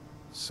Morrowind.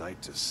 Sight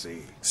to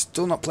see.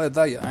 Still not played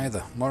that yet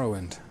either.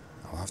 Morrowind.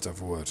 I'll have to have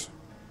a word.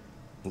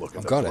 Looking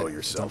I've to got blow it.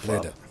 yourself I've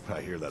up. played it.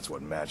 I hear that's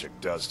what magic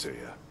does to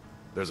you.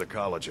 There's a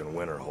college in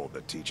Winterhold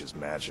that teaches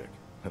magic,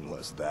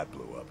 unless that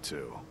blew up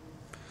too.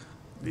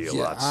 Be a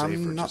lot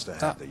safer just to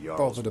have the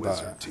Jarl's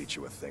wizard teach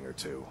you a thing or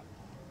two.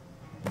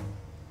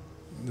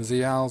 There's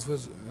the Jarl's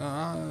wizard.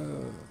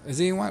 Is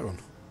he in Whiterun?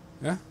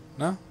 Yeah?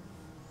 No?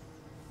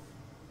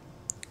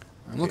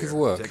 I'm looking for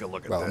work. Take a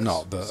look at well, this.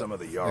 not, but... Some of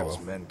the Jarl's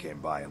men came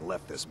by and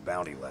left this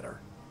bounty letter.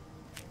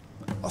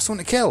 Oh,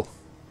 someone to kill.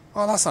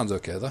 Oh, that sounds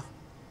okay, though.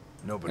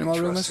 Nobody Any more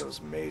trusts rumors?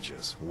 those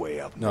mages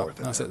way up No, north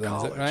in that's their it then, is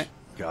college. it, right?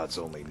 Gods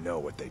only know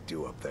what they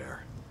do up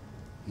there.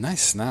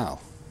 Nice snarl.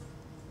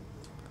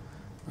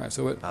 Right,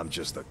 so I'm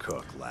just the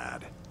cook,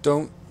 lad.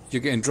 Don't...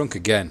 You're getting drunk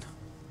again.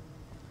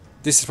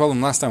 This is the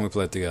problem last time we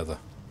played together.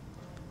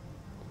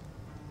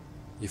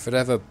 You're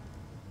forever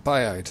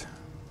pie-eyed.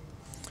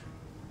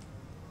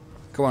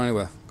 Come on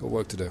anyway, got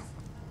work to do.